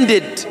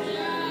suspended.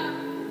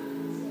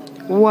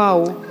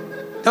 Wow.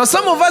 Now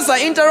some of us are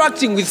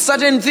interacting with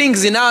certain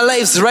things in our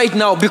lives right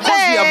now because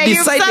we have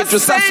decided to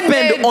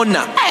suspend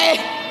honor.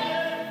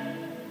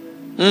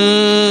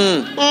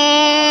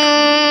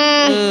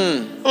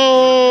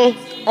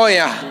 Oh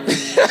yeah.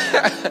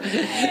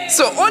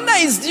 So honor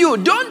is due.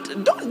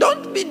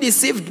 Don't be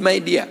deceived, my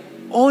dear.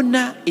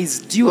 Honor is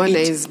due.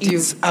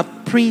 It's a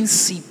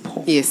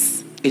principle. Yes.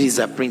 It is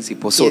a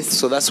principle.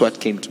 So that's what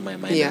came to my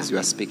mind as you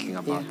are speaking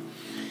about. Yeah.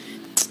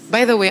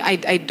 By the way,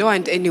 I don't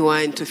want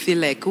anyone to feel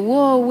like,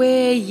 whoa,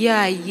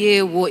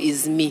 woe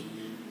is me.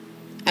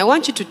 I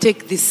want you to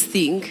take this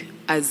thing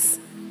as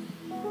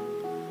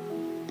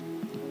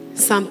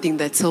something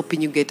that's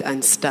helping you get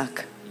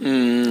unstuck.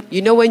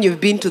 You know when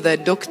you've been to the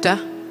doctor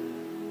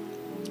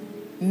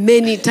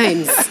many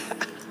times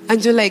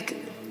and you're like,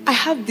 I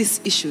have this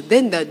issue.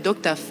 Then the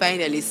doctor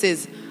finally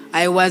says,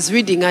 I was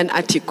reading an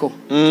article.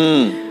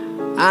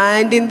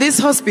 And in this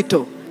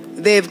hospital,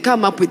 they've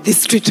come up with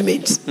this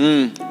treatment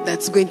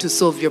that's going to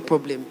solve your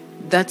problem.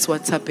 That's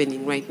what's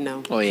happening right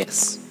now. Oh,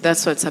 yes.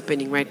 That's what's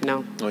happening right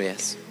now. Oh,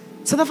 yes.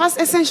 So the first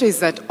essential is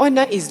that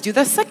honor is due.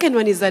 The second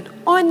one is that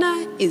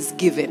honor is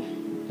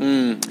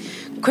given.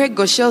 Craig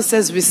Goshel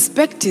says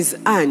respect is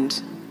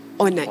earned,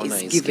 honor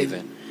is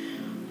given.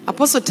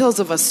 Apostle tells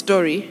of a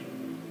story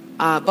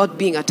about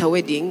being at a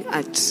wedding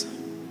at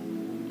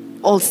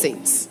All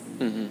Saints.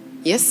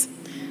 Yes?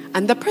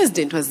 And the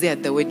president was there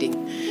at the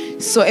wedding.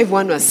 So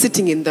everyone was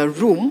sitting in the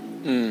room.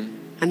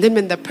 And then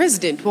when the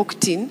president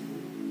walked in,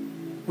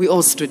 we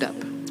all stood up.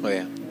 Oh,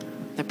 yeah.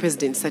 The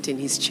president sat in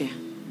his chair.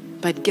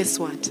 But guess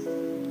what?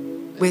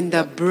 When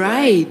the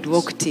bride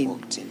walked in,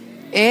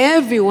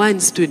 everyone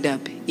stood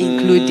up,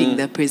 including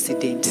the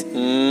president.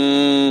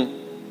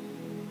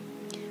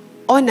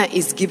 Honor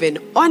is given.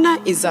 Honor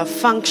is a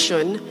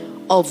function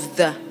of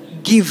the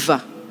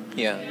giver,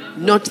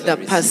 not the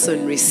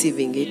person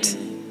receiving it.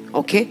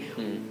 Okay?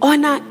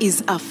 Honor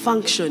is a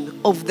function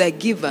of the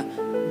giver,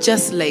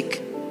 just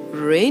like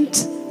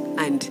rent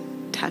and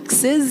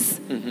taxes.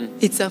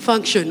 It's a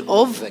function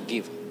of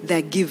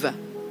the giver.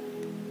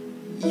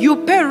 You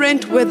pay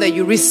rent whether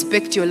you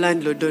respect your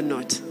landlord or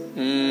not.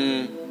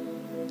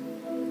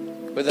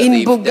 Whether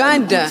in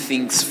Buganda,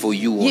 things for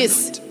you or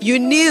not. You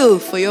kneel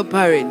for your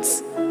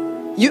parents.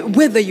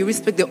 Whether you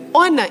respect the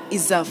honor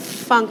is a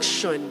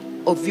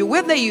function of you.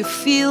 Whether you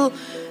feel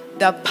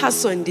the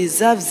person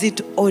deserves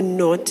it or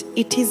not,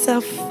 it is a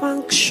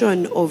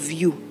function of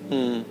you.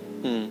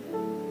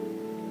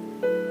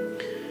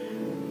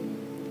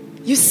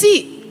 You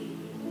see,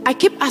 I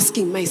keep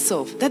asking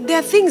myself that there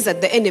are things that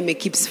the enemy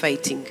keeps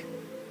fighting.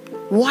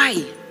 Why?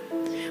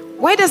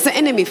 Why does the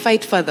enemy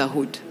fight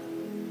fatherhood?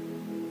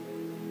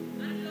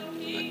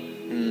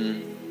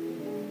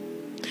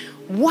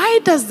 Why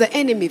does the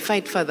enemy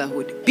fight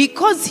fatherhood?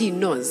 Because he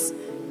knows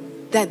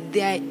that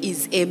there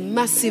is a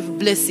massive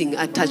blessing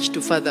attached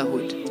to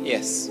fatherhood.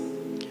 Yes.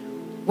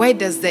 Why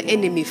does the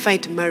enemy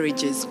fight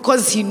marriages?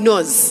 Because he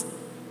knows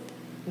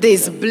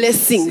there's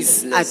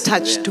blessings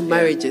attached to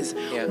marriages.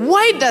 Yeah.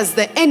 Why does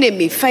the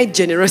enemy fight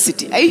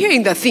generosity? Are you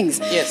hearing the things?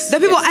 Yes. The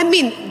people, Yes. I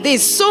mean,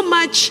 there's so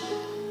much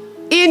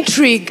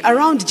intrigue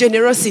around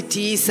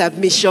generosity,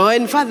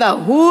 submission,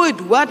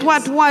 fatherhood, what.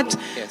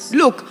 Yes.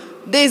 Look,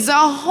 there's a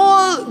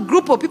whole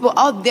group of people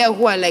out there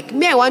who are like,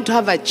 me, I want to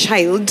have a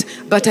child,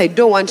 but I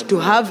don't want to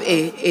have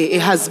a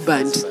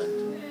husband.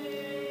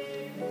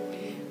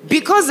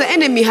 Because the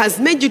enemy has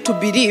made you to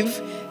believe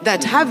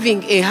that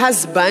having a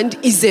husband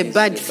is a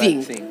bad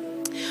thing.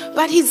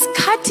 But he's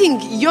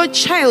cutting your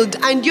child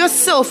and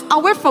yourself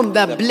away from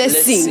the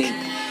blessing.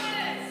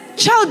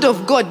 Child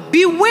of God,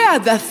 beware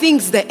the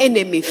things the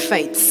enemy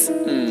fights.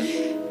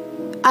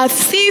 A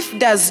thief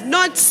does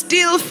not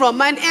steal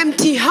from an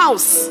empty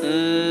house.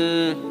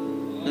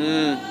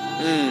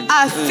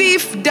 A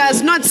thief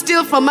does not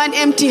steal from an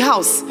empty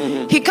house.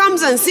 He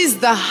comes and sees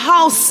the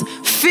house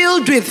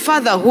filled with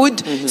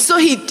fatherhood, so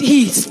he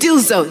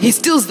steals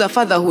the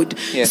fatherhood.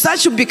 Yes.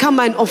 Such will become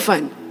an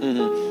orphan.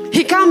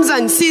 He comes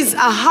and sees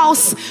a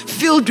house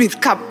filled with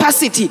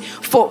capacity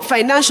for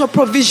financial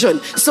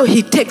provision, so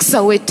he takes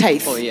away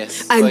tithe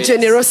and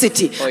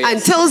generosity and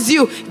tells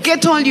you,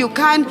 get all you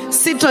can,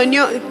 sit on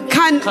your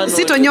can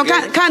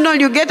all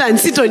you get and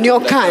sit on your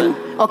can.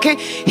 Okay?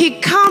 He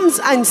comes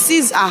and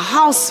sees a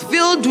house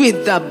filled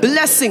with the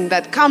blessing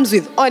that comes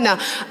with honor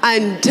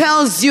and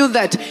tells you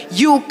that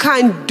you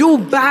can do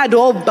bad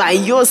all by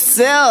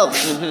yourself.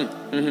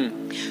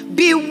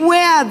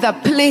 Beware the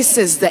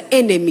places the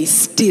enemy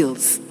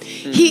steals.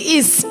 He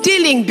is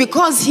stealing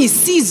because he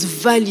sees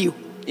value.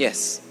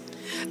 Yes.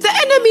 The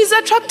enemy is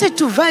attracted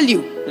to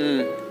value.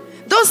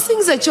 Those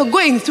things that you're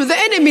going through, the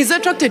enemy is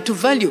attracted to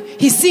value.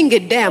 He's seeing a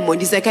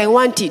diamond. He's like, I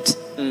want it.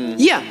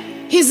 Yeah.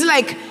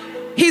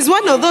 He's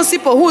one of those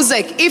people who's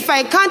like, if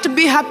I can't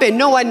be happy,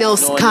 no one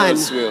else can.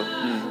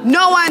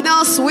 No one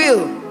else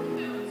will.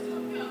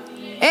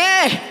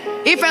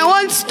 If I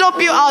won't stop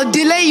you, I'll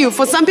delay you.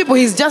 For some people,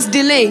 he's just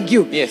delaying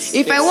you.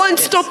 If I won't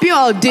stop you,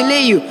 I'll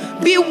delay you.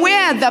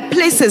 Beware the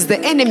places the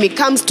enemy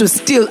comes to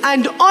steal.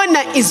 And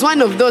honor is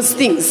one of those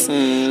things.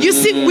 You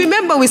see,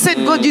 remember we said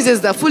God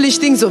uses the foolish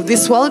things of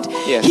this world.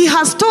 He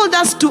has told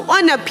us to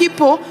honor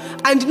people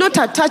and not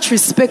attach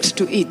respect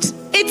to it.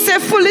 It's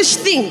a foolish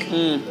thing.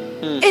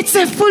 It's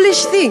a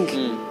foolish thing.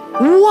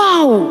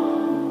 Wow.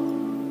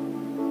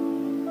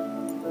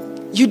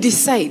 You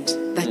decide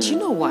that, you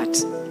know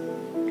what?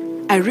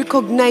 I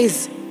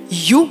recognize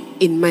you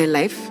in my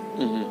life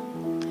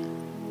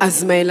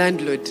as my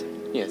landlord.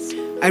 Yes.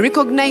 I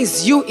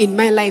recognize you in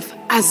my life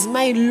as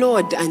my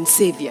Lord and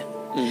Savior.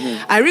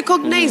 I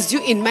recognize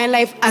you in my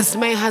life as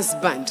my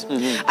husband.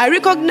 I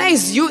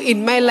recognize you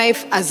in my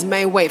life as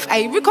my wife.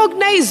 I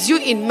recognize you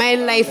in my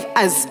life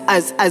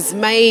as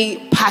my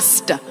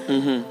pastor.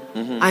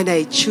 And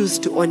I choose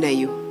to honor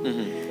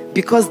you.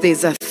 Because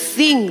there's a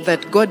thing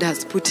that God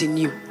has put in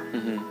you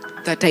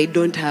that I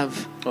don't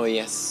have. Oh,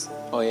 yes.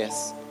 Oh,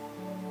 yes.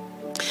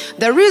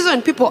 The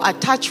reason people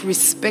attach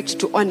respect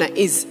to honor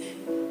is,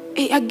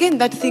 again,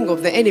 that thing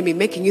of the enemy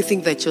making you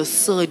think that you're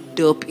so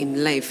dope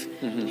in life.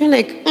 You're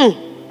like,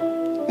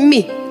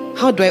 me,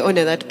 how do I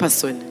honor that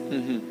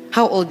person?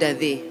 How old are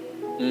they?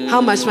 How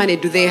much money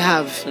do they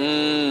have?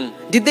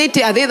 Are they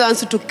the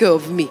ones who took care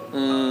of me?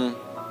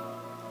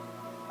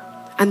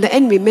 And the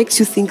enemy makes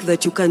you think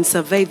that you can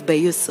survive by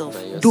yourself.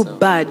 Do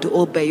bad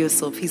all by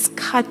yourself. He's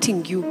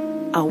cutting you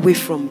away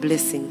from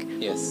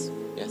blessing. Yes.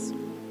 Yes.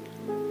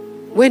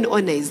 When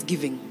honor is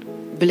given,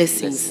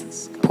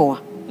 blessings pour.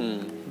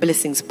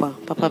 Blessings pour.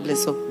 Papa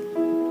bless you.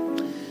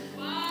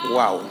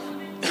 Wow.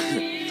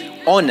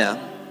 Honor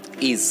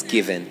is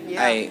given.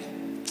 Yeah.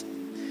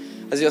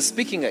 As you're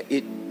speaking,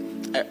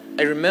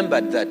 I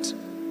remembered that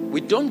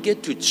we don't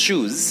get to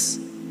choose.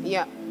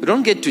 Yeah. We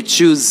don't get to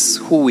choose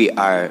who we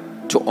are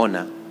to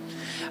honor.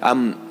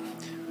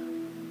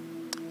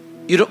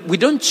 We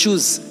don't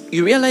choose.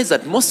 You realize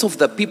that most of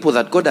the people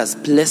that God has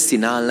blessed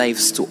in our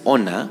lives to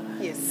honor,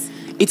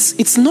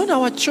 it's not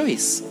our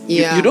choice.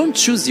 Yeah. You don't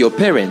choose your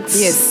parents.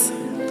 Yes.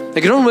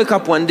 Like you don't wake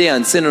up one day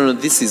and say, no,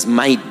 this is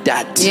my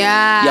dad.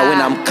 Yeah. When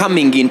I'm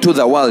coming into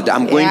the world,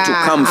 I'm going to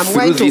come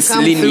through this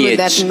lineage. Through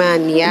that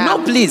man. Yeah.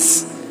 No,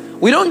 please.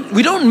 We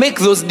don't make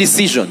those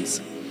decisions.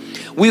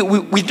 We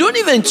don't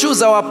even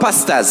choose our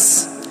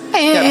pastors.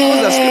 Yeah,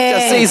 because the scripture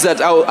says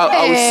that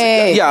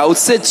I'll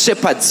set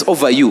shepherds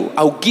over you.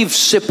 I'll give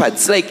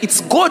shepherds. Like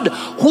it's God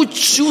who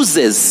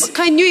chooses.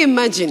 Can you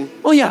imagine?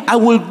 Oh yeah, I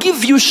will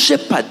give you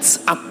shepherds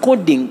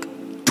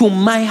according to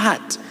my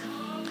heart.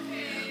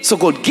 So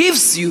God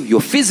gives you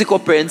your physical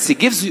parents. He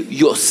gives you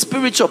your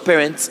spiritual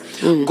parents.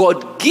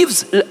 God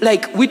gives,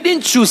 like, we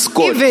didn't choose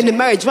God. Even in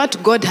marriage,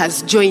 what God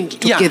has joined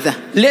together.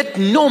 Yeah. Let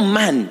no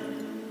man,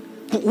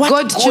 what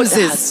God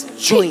chooses. has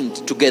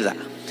joined together.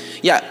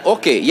 Yeah,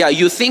 okay, yeah,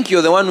 you think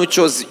you're the one who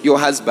chose your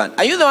husband.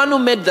 Are you the one who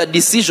made the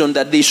decision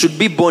that they should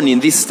be born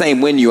in this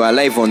time when you are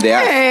alive on the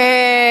earth?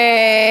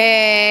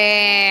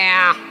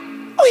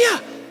 Oh yeah.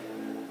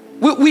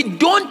 We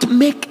don't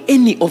make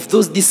any of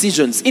those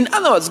decisions. In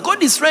other words,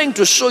 God is trying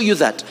to show you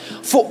that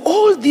for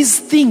all these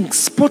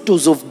things,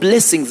 portals of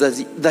blessings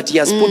that He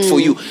has put for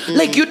you,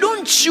 like, you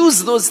don't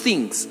choose those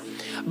things,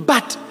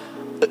 but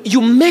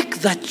you make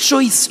that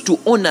choice to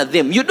honor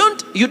them. You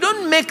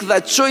don't make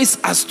that choice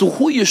as to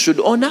who you should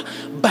honor,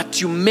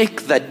 but you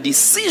make that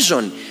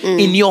decision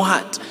in your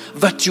heart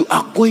that you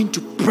are going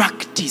to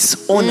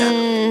practice honor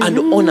and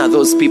honor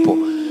those people.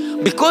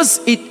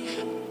 Because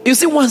you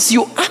see, once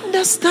you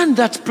understand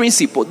that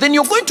principle, then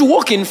you're going to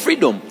walk in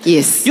freedom.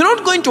 Yes. You're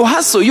not going to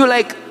hustle. You're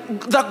like,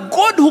 the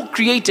God who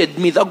created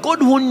me, the God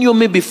who knew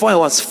me before I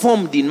was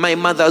formed in my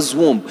mother's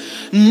womb,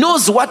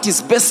 knows what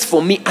is best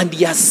for me, and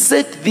He has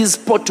set these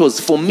portals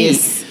for me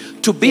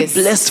to be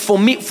blessed, for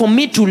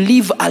me to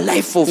live a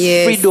life of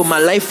freedom, a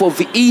life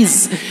of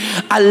ease,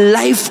 a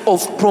life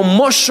of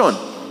promotion.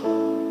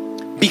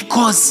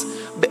 Because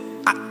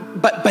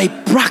by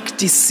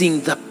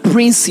practicing the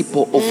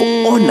principle of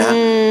honor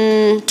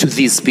to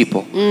these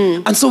people.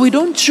 And so we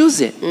don't choose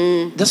it.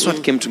 That's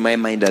what came to my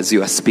mind as you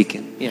were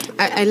speaking. Yeah.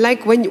 I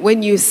like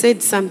when you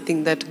said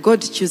something that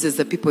God chooses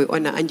the people you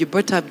honor, and you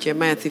brought up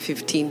Jeremiah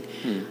 3:15,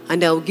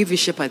 and I will give you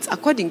shepherds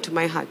according to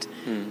my heart.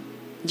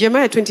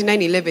 Jeremiah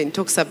 29:11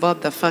 talks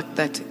about the fact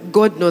that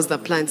God knows the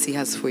plans He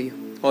has for you.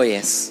 Oh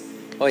yes.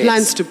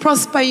 Plans to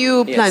prosper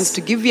you, plans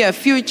to give you a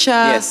future.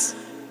 Yes.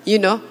 You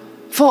know.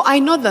 For I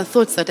know the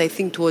thoughts that I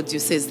think towards you,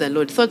 says the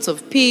Lord. Thoughts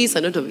of peace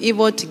and not of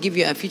evil, to give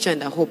you a future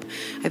and a hope.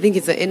 I think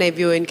it's the NIV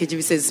or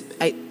NKJV says,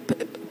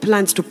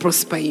 plans to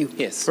prosper you.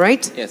 Yes.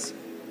 Right? Yes.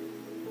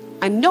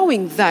 And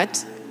knowing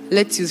that,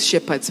 let's use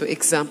shepherds for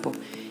example.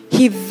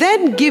 He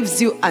then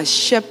gives you a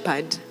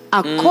shepherd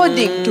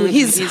according to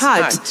his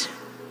heart.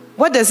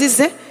 What does He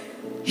say?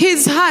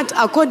 His heart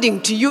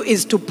according to you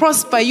is to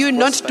prosper you,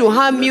 not to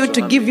harm you,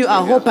 to give you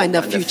a hope and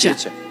a future.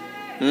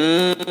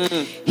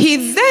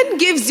 He then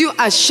gives you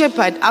a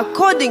shepherd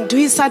according to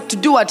His heart to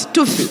do what?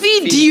 To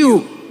feed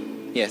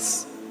you.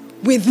 Yes.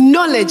 With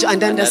knowledge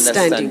and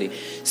understanding.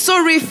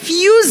 So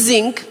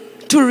refusing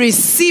to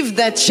receive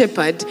that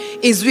shepherd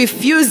is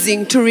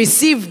refusing to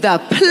receive the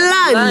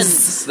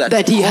plans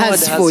that He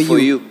has for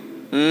you.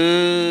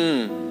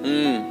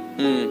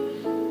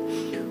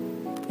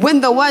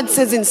 When the word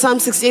says in Psalm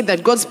 68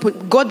 that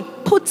God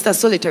puts the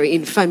solitary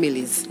in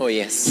families. Oh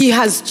yes. He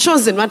has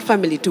chosen what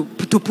family to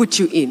put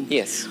you in.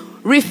 Yes.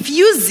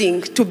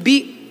 Refusing to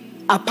be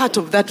a part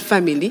of that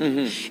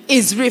family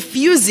is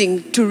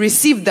refusing to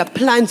receive the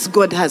plans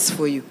God has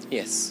for you.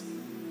 Yes.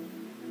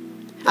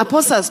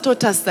 Apostle has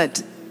taught us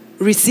that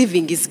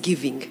receiving is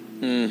giving.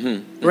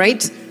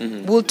 Right?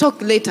 We'll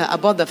talk later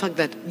about the fact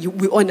that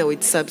we honor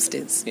with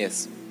substance.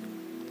 Yes.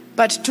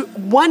 But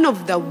one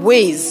of the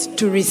ways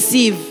to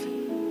receive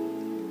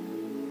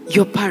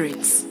your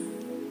parents,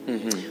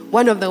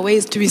 one of the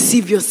ways to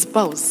receive your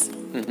spouse,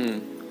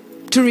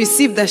 to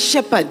receive the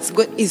shepherds,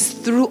 God, is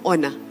through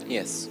honor.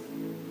 Yes.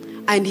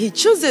 And He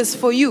chooses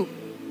for you.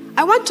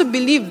 I want to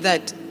believe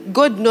that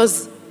God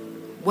knows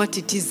what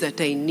it is that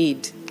I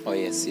need. Oh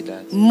yes, He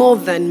does. More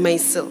than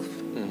myself.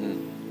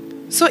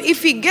 So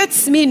if He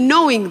gets me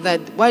knowing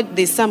that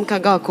there's some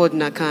kagawa called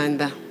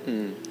Nakanda,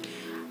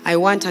 I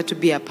want her to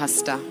be a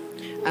pastor.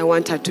 I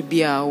want her to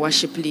be a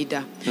worship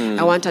leader.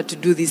 I want her to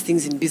do these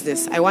things in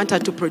business. I want her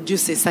to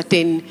produce a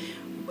certain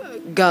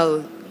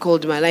girl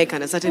called Malaika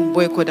and a certain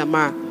boy called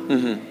Amar.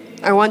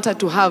 I want her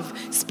to have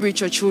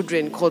spiritual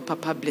children called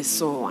Papa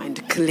Blesso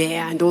and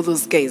Claire and all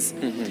those guys.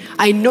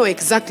 I know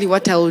exactly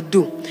what I will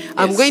do.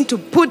 I'm going to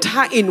put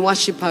her in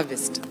Worship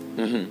Harvest.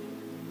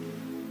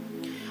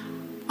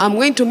 I'm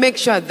going to make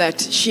sure that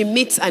she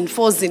meets and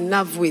falls in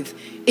love with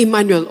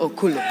Emmanuel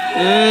Okulo.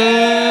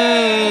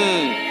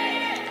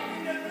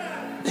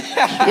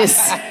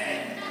 Yes.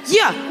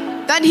 Yeah.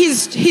 That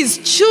he's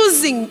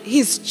choosing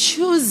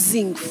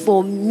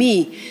for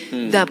me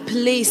the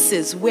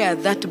places where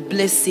that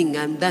blessing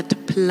and that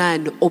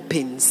plan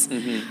opens.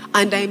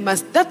 And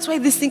that's why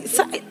this thing,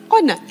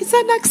 honor is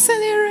an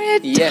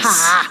accelerator.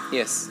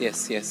 Yes.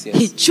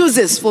 He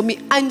chooses for me.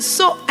 And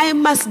so I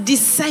must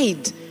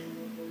decide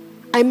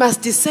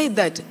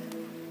that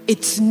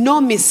it's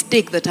no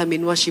mistake that I'm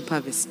in Worship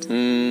Harvest.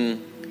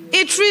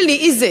 It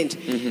really isn't.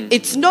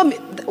 It's no.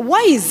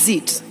 Why is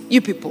it,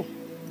 you people?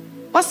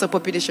 What's the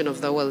population of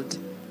the world?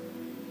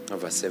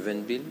 Over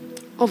 7 billion.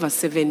 Over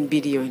 7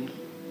 billion.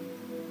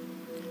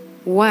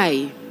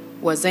 Why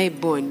was I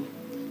born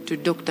to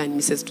Dr. and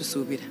Mrs.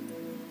 Tusubira?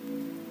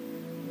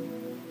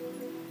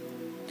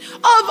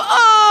 Of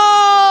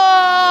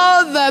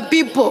all the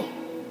people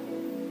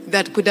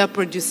that could have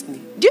produced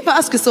me. Do you ever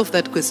ask yourself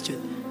that question?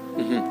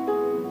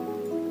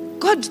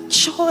 God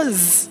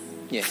chose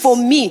for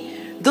me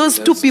those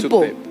two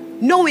people,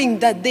 knowing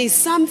that there's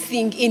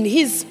something in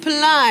his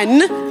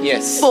plan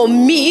for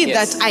me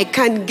that I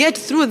can get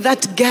through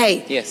that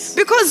guy. Yes.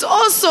 Because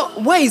also,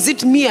 why is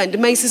it me and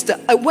my sister?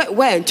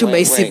 Why aren't you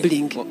my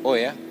sibling? Oh,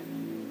 yeah.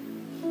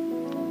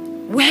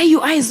 Where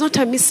you are is not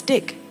a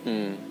mistake.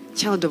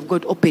 Child of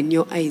God, open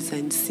your eyes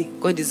and see.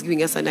 God is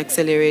giving us an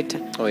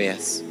accelerator. Oh,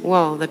 yes.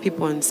 Wow, the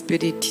people on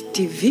Spirit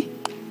TV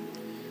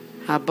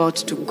are about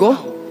to go.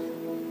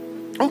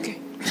 Okay.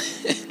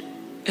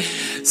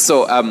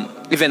 So,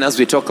 even as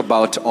we talk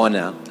about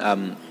honor,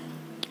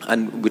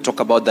 and we talk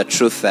about the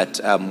truth that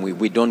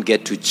we don't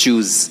get to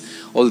choose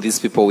all these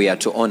people we are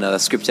to honor, the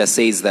scripture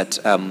says that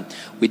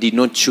we did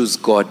not choose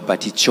God,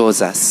 but He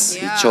chose us.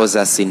 Yeah. He chose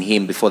us in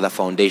Him before the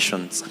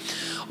foundations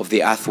of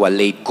the earth were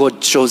laid.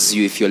 God chose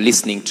you. If you're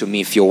listening to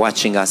me, if you're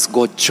watching us,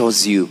 God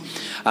chose you.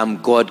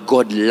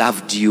 God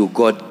loved you.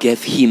 God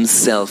gave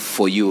Himself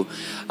for you.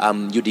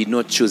 You did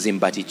not choose Him,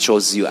 but He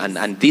chose you.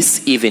 And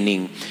this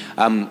evening,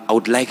 I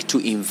would like to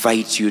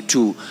invite you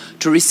to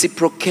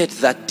reciprocate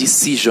that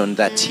decision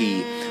that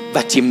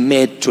He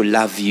made to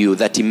love you,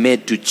 that He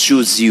made to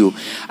choose you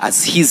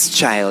as His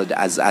child,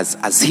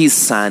 as His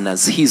son,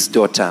 as His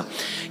daughter.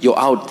 You're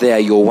out there,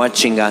 you're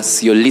watching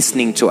us, you're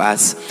listening to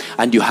us,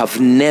 and you have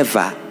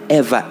never,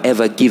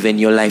 ever given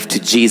your life to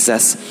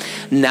Jesus.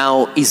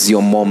 Now is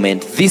your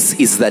moment. This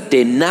is the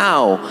day.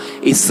 Now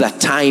is the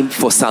time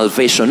for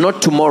salvation.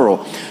 Not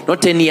tomorrow,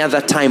 not any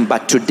other time,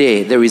 but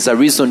today. There is a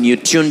reason you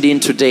tuned in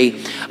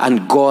today,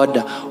 and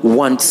God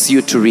wants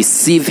you to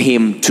receive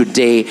Him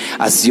today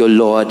as your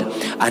Lord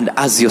and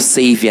as your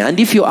Savior. And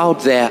if you're out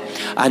there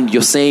and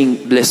you're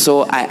saying,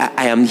 Blesso,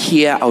 I am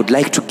here, I would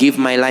like to give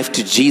my life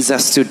to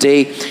Jesus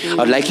today, I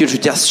would like you to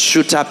just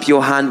shoot up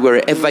your hand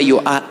wherever you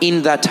are,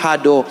 in that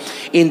huddle,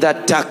 in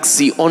that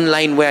taxi,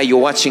 online where you're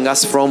watching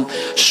us from.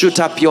 Shoot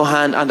up your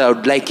hand, and I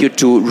would like you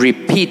to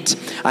repeat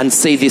and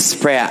say this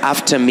prayer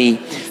after me.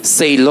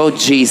 Say, Lord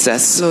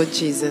Jesus. Lord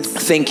Jesus.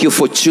 Thank you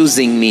for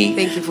choosing me.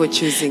 Thank you for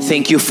choosing me.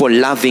 Thank you for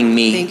loving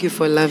me. Thank you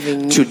for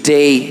loving me.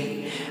 Today,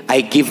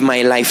 I give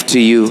my life to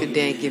you.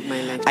 Today I give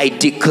my life. I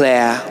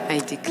declare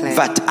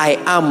that I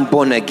am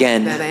born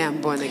again. That I am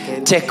born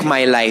again. Take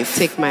my life.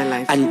 Take my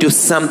life. And do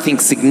something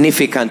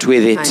significant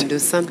with it. And do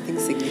something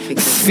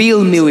significant.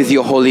 Fill me with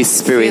your Holy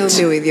Spirit.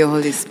 Fill me with your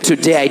Holy Spirit.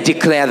 Today I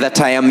declare that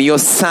I am your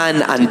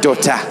son and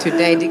daughter.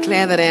 Today I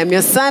declare that I am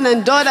your son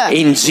and daughter.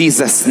 In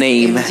Jesus'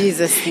 name. In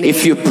Jesus' name.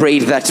 If you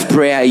prayed that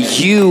prayer,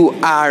 you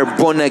are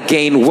born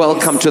again.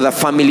 Welcome to the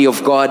family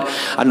of God,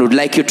 and would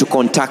like you to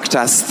contact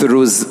us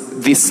through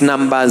this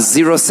number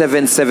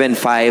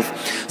 0775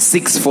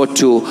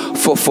 642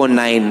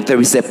 449. There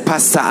is a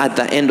pastor at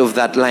the end of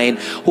that line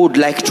who would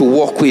like to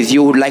walk with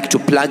you, would like to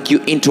plug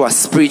you into a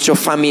spiritual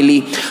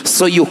family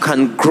so you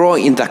can grow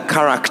in the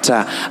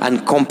character and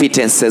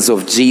competences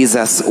of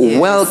Jesus. Yes.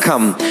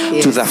 Welcome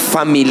to the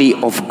family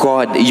of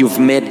God. You've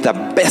made the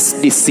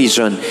best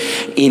decision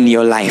in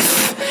your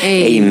life.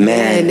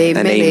 Amen.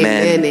 Amen.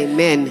 Amen.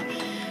 Amen.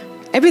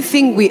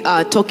 Everything we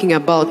are talking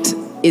about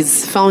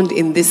is found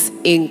in this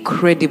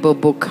incredible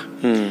book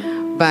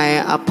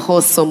by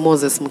Apostle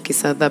Moses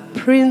Mukisa, The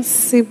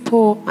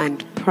Principle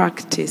and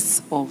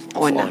Practice of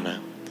Honor.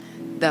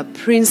 The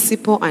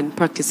Principle and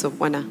Practice of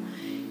Honor.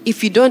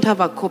 If you don't have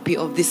a copy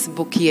of this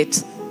book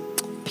yet,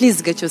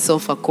 please get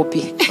yourself a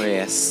copy. Oh,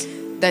 yes.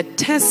 The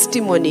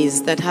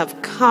testimonies that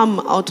have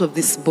come out of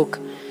this book,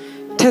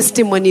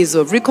 testimonies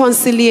of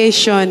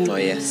reconciliation, oh,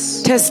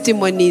 yes.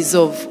 testimonies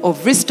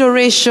of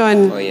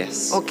restoration, oh,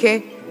 yes.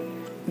 Okay,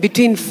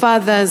 between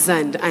fathers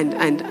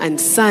and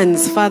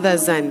sons,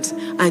 fathers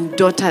and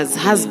daughters,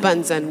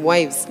 husbands and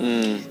wives,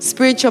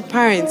 spiritual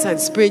parents and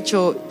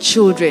spiritual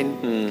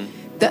children.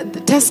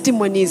 The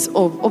testimonies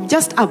of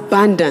just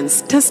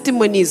abundance,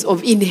 testimonies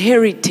of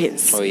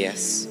inheritance. Oh,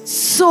 yes.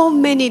 So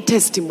many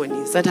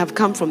testimonies that have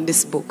come from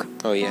this book.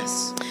 Oh,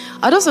 yes.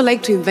 I'd also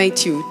like to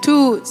invite you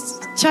to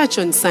church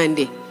on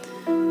Sunday,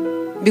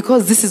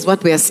 because this is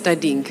what we are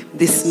studying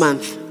this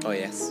month. Oh,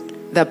 yes.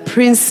 The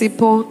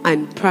principle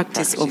and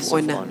practice of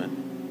honor.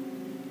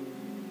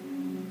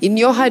 In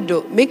your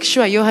huddle, make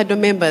sure your huddle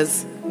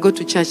members go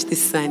to church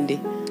this Sunday.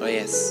 Oh,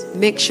 yes.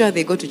 Make sure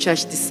they go to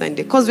church this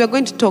Sunday, because we are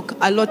going to talk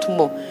a lot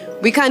more.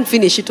 We can't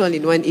finish it all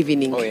in one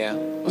evening. Oh, yeah.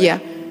 Yeah.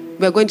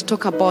 We are going to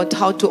talk about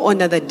how to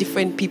honor the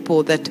different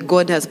people that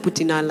God has put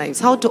in our lives.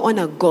 How to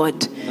honor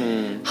God.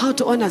 How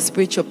to honor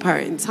spiritual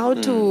parents. How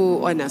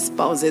to honor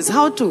spouses.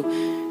 How to,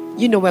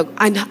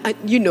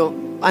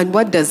 and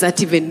what does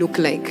that even look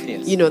like?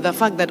 Yes. The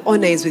fact that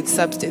honor is with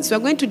substance. We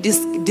are going to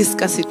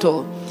discuss it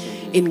all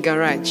in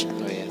Garage.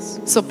 Oh, yes.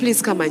 So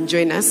please come and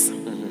join us.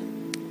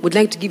 Would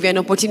like to give you an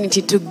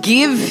opportunity to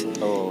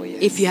give. Oh,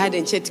 yes. If you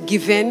hadn't yet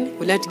given,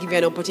 we'd like to give you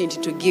an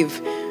opportunity to give,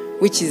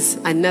 which is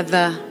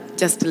another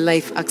just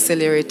life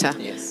accelerator.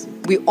 Yes.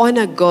 We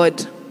honor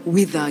God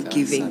with our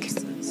giving.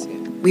 Substance,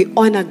 yeah. We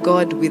honor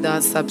God with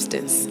our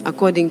substance,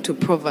 according to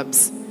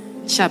Proverbs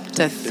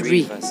chapter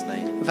 3,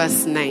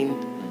 verse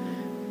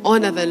 9.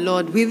 Honor the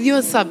Lord with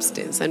your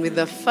substance and with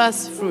the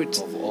first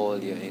fruit of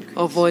all your increase.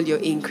 Of all your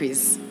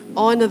increase.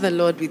 Honor the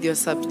Lord with your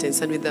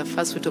substance and with the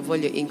first fruit of all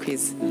your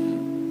increase.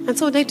 And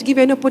so I'd like to give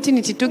you an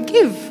opportunity to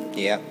give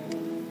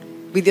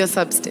with your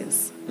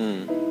substance.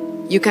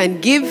 You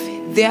can give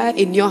there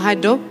in your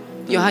huddle.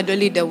 Your huddle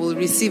leader will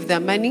receive the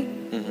money,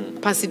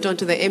 pass it on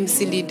to the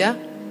MC leader,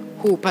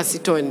 who will pass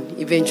it on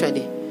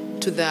eventually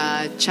to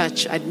the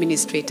church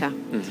administrator.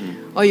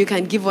 Or you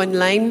can give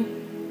online.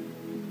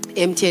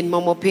 MTN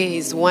Momo Pay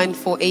is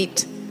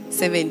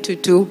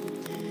 148722.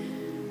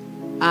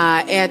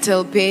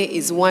 Airtel Pay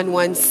is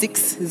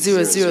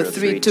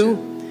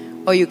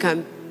 1160032. Or you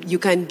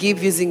can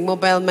give using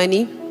mobile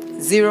money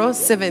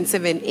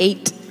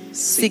 0778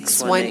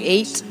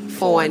 618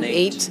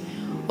 418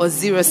 or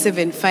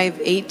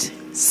 0758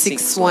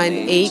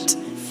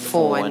 618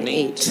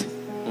 418.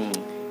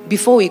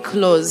 Before we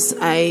close,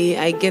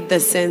 I get the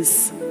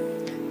sense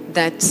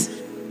that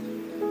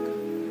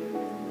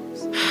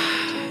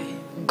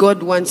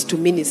God wants to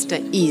minister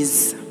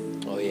ease.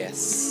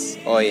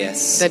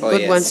 That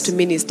God wants to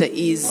minister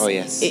ease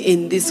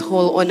in this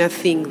whole honor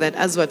thing. That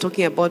as we're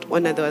talking about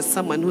honor, there was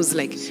someone who's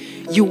like,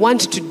 you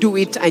want to do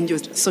it and you're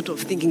sort of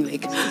thinking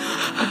like,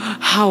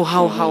 how?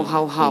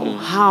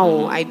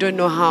 I don't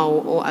know how,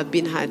 or I've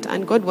been hurt.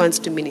 And God wants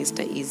to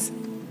minister ease.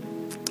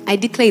 I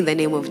declare in the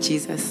name of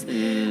Jesus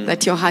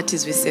that your heart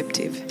is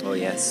receptive.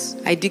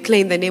 I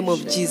declare in the name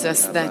of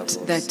Jesus that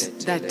there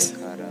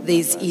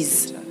is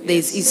ease. There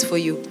is ease for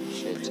you.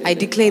 I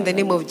declare in the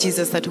name of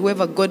Jesus that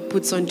whoever God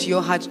puts onto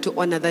your heart to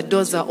honor, the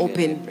doors are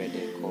open.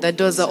 The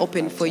doors are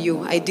open for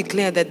you. I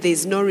declare that there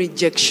is no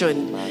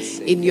rejection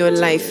in your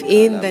life.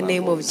 In the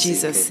name of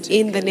Jesus.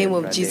 In the name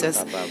of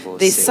Jesus.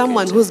 There's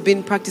someone who's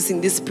been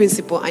practicing this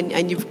principle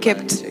and you've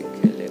kept...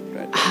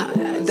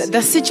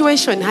 The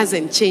situation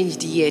hasn't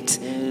changed yet.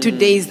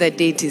 Today is the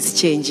date is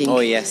changing.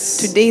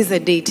 Today is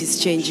the date is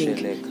changing.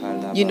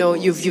 You know,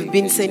 you've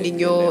been sending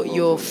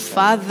your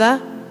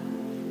father...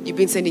 You've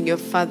been sending your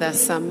father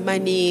some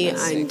money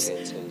and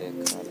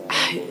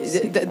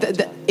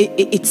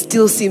it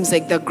still seems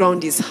like the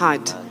ground is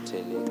hard.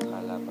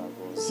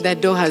 The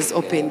door has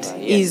opened.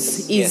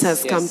 Ease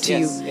has come to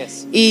you.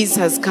 Ease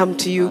has come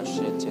to you.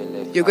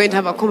 You're going to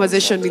have a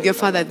conversation with your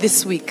father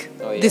this week.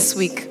 This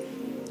week.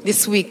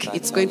 It's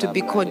going to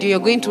be called. You're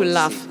going to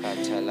laugh.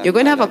 You're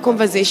going to have a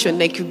conversation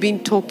like you've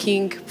been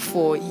talking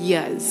for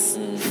years.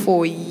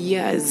 For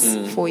years.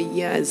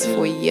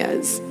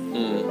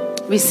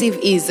 Receive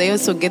ease. I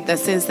also get the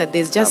sense that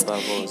there's just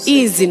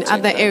ease in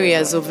other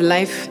areas of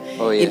life,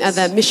 in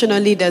other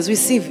missional leaders.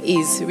 Receive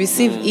ease.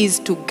 Receive ease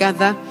to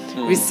gather.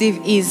 Receive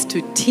ease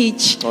to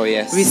teach.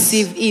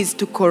 Receive ease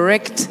to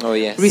correct.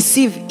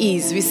 Receive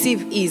ease.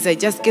 Receive ease. I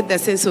just get the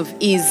sense of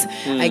ease.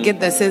 I get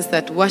the sense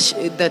that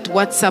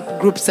WhatsApp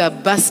groups are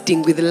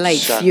bursting with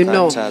life. You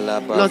know,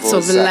 lots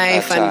of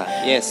life.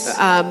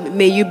 And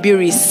may you be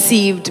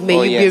received.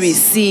 May you be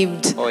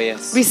received.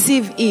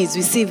 Receive ease.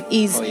 Receive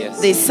ease.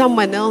 There's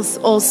someone else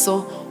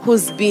also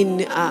who's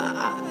been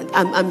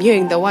I'm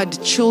hearing the word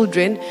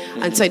children,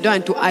 and so I don't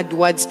want to add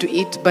words to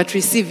it, but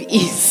receive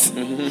ease.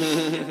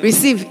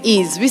 Receive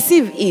ease.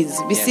 Receive ease.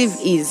 Receive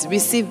ease.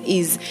 Receive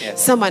ease.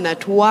 Someone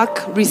at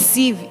work,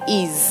 receive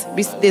ease.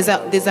 There's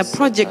a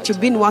project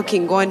you've been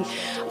working on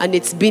and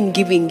it's been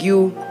giving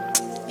you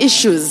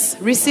issues.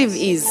 Receive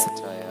ease.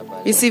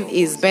 Receive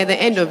ease. By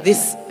the end of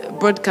this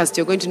broadcast,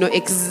 you're going to know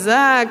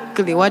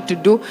exactly what to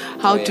do,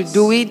 how to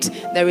do it.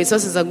 The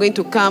resources are going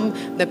to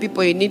come. The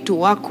people you need to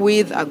work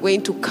with are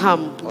going to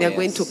come. They're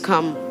going to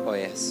come.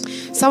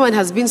 Someone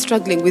has been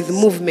struggling with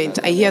movement.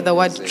 I hear the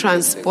word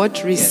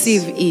transport.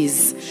 Receive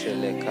ease.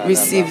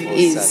 Receive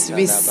ease.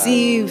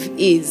 Receive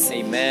ease.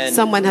 Amen.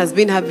 Someone has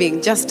been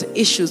having just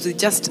issues with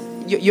just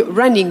you're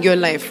running your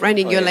life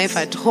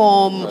at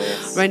home,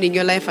 running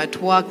your life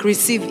at work.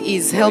 Receive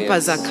ease.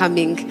 Helpers are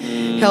coming.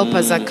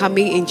 Helpers are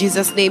coming in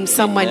Jesus' name.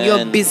 Someone,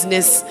 your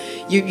business,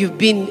 you've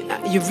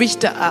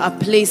reached a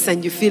place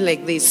and you feel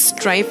like there's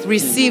strife.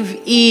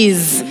 Receive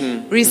ease.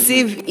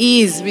 Receive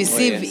ease.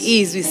 Receive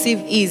ease.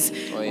 Receive ease.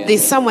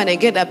 There's someone, I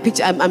get a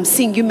picture. I'm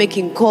seeing you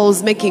making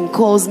calls.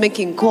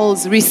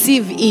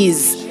 Receive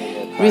ease.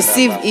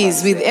 Receive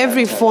ease with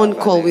every phone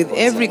call, with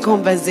every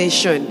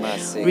conversation.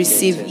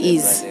 Receive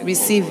ease.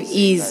 Receive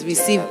ease.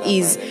 Receive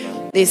ease.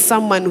 There's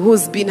someone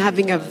who's been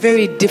having a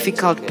very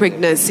difficult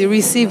pregnancy.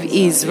 Receive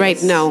ease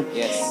right now.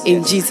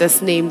 In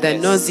Jesus' name, the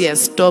nausea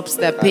stops,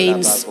 the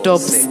pain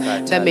stops,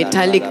 the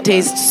metallic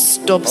taste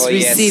stops.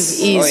 Receive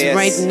ease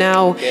right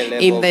now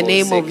in the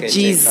name of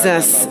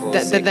Jesus.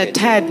 The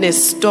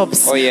tiredness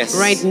stops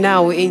right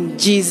now in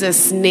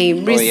Jesus'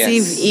 name.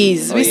 Receive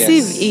ease.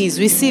 Receive ease.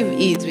 Receive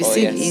ease.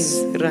 Receive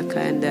ease.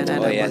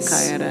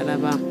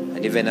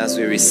 And even as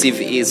we receive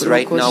ease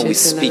right now, we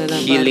speak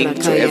healing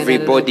to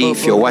everybody.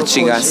 If you're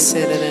watching us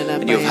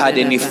and you've had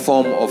any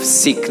form of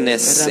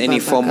sickness, any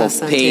form of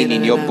pain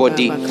in your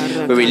body,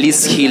 we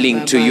release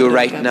healing to you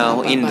right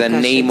now in the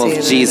name of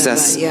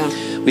Jesus.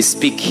 We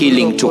speak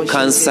healing to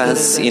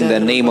cancers in the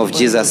name of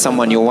Jesus.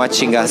 Someone, you're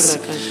watching us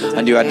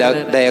and you are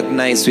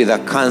diagnosed with a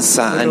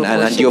cancer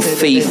and your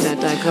faith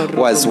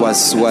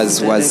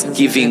was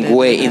giving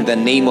way. In the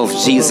name of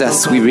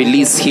Jesus, we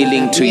release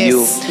healing to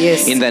you.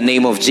 In the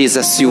name of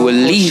Jesus, you will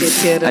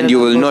live and you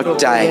will not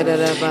die.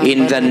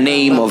 In the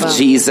name of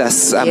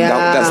Jesus,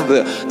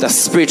 the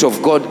Spirit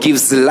of God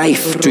gives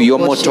life to your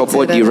mortal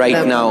body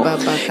right now.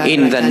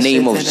 In the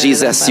name of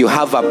Jesus, you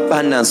have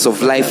abundance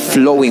of life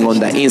flowing on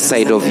the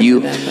inside of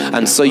you,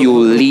 and so you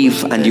will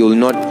live and you will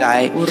not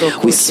die.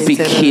 We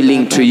speak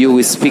healing to you.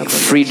 We speak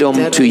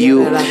freedom to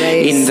you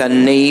in the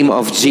name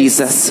of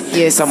Jesus.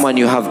 Someone,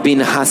 you have been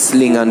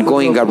hustling and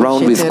going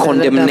around with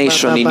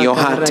condemnation in your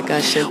heart.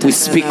 We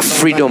speak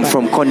freedom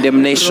from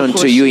condemnation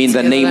to you in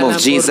the name of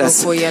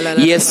Jesus.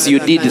 Yes, you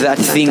did that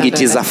thing.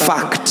 It is a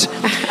fact.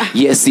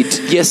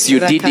 Yes, you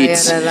did it.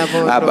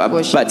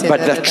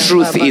 But the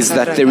truth is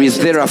that there is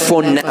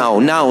therefore now,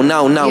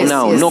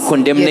 no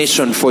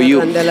condemnation for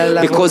you,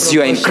 because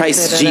you are in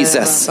Christ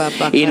Jesus.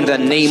 In the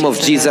name of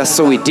Jesus,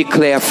 so we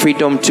declare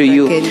freedom to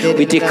you.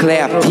 We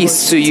declare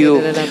peace to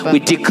you. We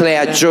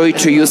declare joy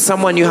to you.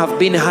 Someone, you have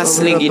been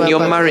hustling in your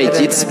marriage.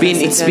 It's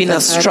been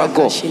a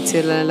struggle.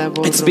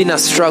 It's been a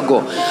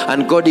struggle,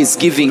 and God is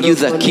giving you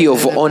the key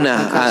of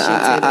honor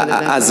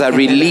as a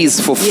release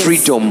for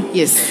freedom.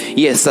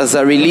 Yes, as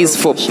a release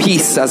for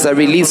peace, as a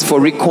release for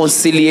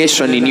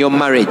reconciliation in your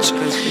marriage.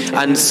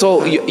 And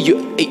so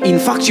you in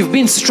fact, you've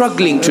been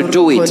struggling to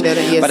do it,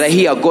 but I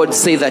hear God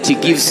say that He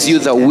gives you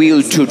the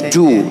will to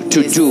do.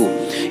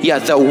 Yeah,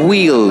 the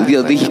will.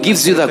 He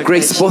gives you the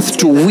grace both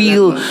to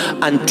will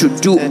and to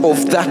do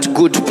of that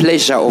good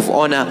pleasure of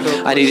honor,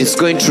 and it is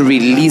going to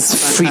release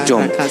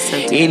freedom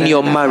in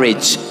your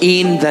marriage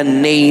in the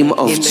name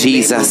of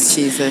Jesus.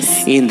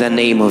 In the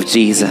name of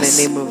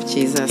Jesus.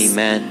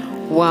 Amen.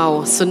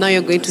 Wow, so now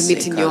you're going to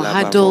meet in your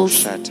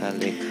huddles.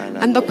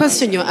 And the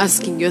question you're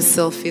asking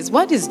yourself is,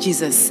 what is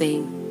Jesus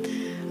saying?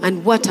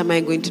 And what am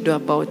I going to do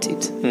about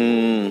it?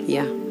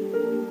 Yeah.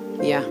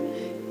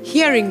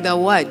 Hearing the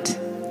word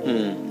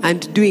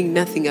and doing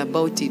nothing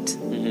about it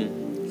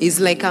is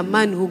like a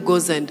man who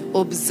goes and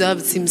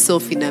observes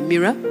himself in a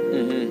mirror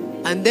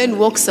and then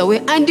walks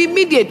away and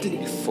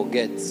immediately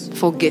forgets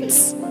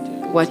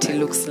what he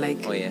looks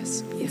like. Oh,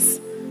 yes.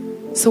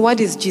 So what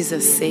is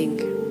Jesus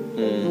saying?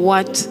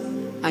 What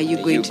are you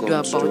going to do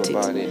about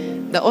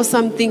it? The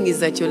awesome thing is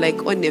that you're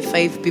like only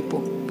 5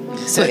 people.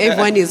 So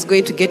everyone is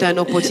going to get an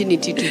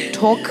opportunity to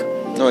talk.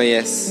 Oh,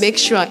 yes. Make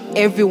sure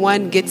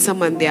everyone gets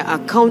someone they're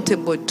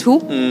accountable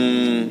to.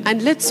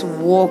 And let's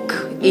walk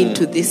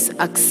into this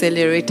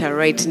accelerator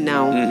right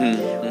now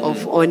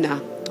of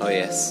honor. Oh,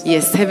 yes.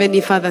 Yes,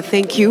 Heavenly Father,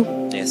 thank you.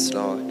 Yes,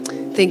 Lord.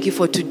 Thank you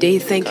for today.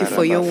 Thank you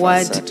for your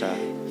word.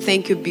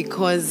 Thank you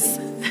because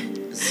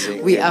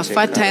we are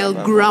fertile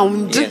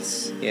ground.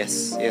 Yes,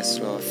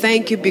 Lord.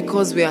 Thank you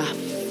because we are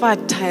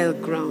fertile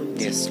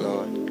ground. Yes,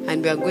 Lord.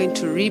 And we are going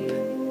to reap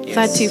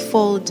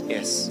 30-fold,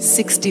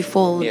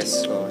 60-fold,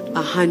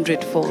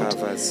 100-fold.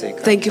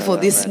 Thank you for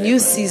this new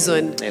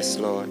season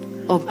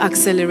of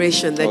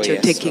acceleration that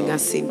you're taking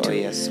us into.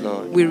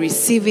 We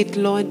receive it,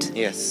 Lord.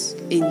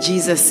 In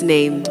Jesus'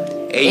 name.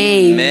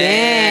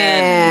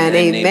 Amen.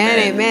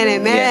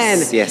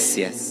 Amen. Yes.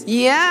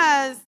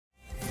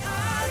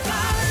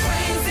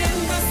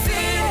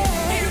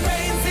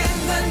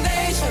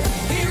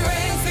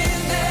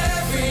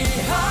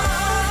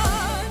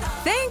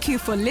 Thank you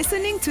for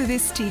listening to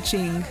this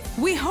teaching.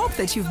 We hope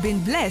that you've been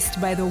blessed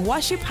by the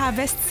Worship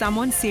Harvest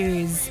Sermon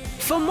Series.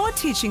 For more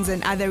teachings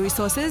and other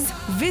resources,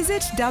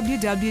 visit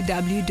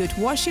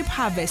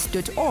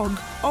www.worshipharvest.org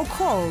or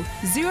call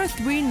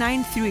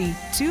 0393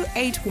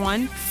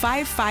 281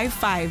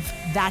 555.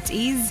 That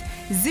is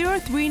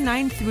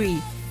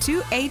 0393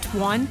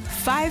 281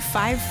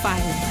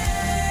 555.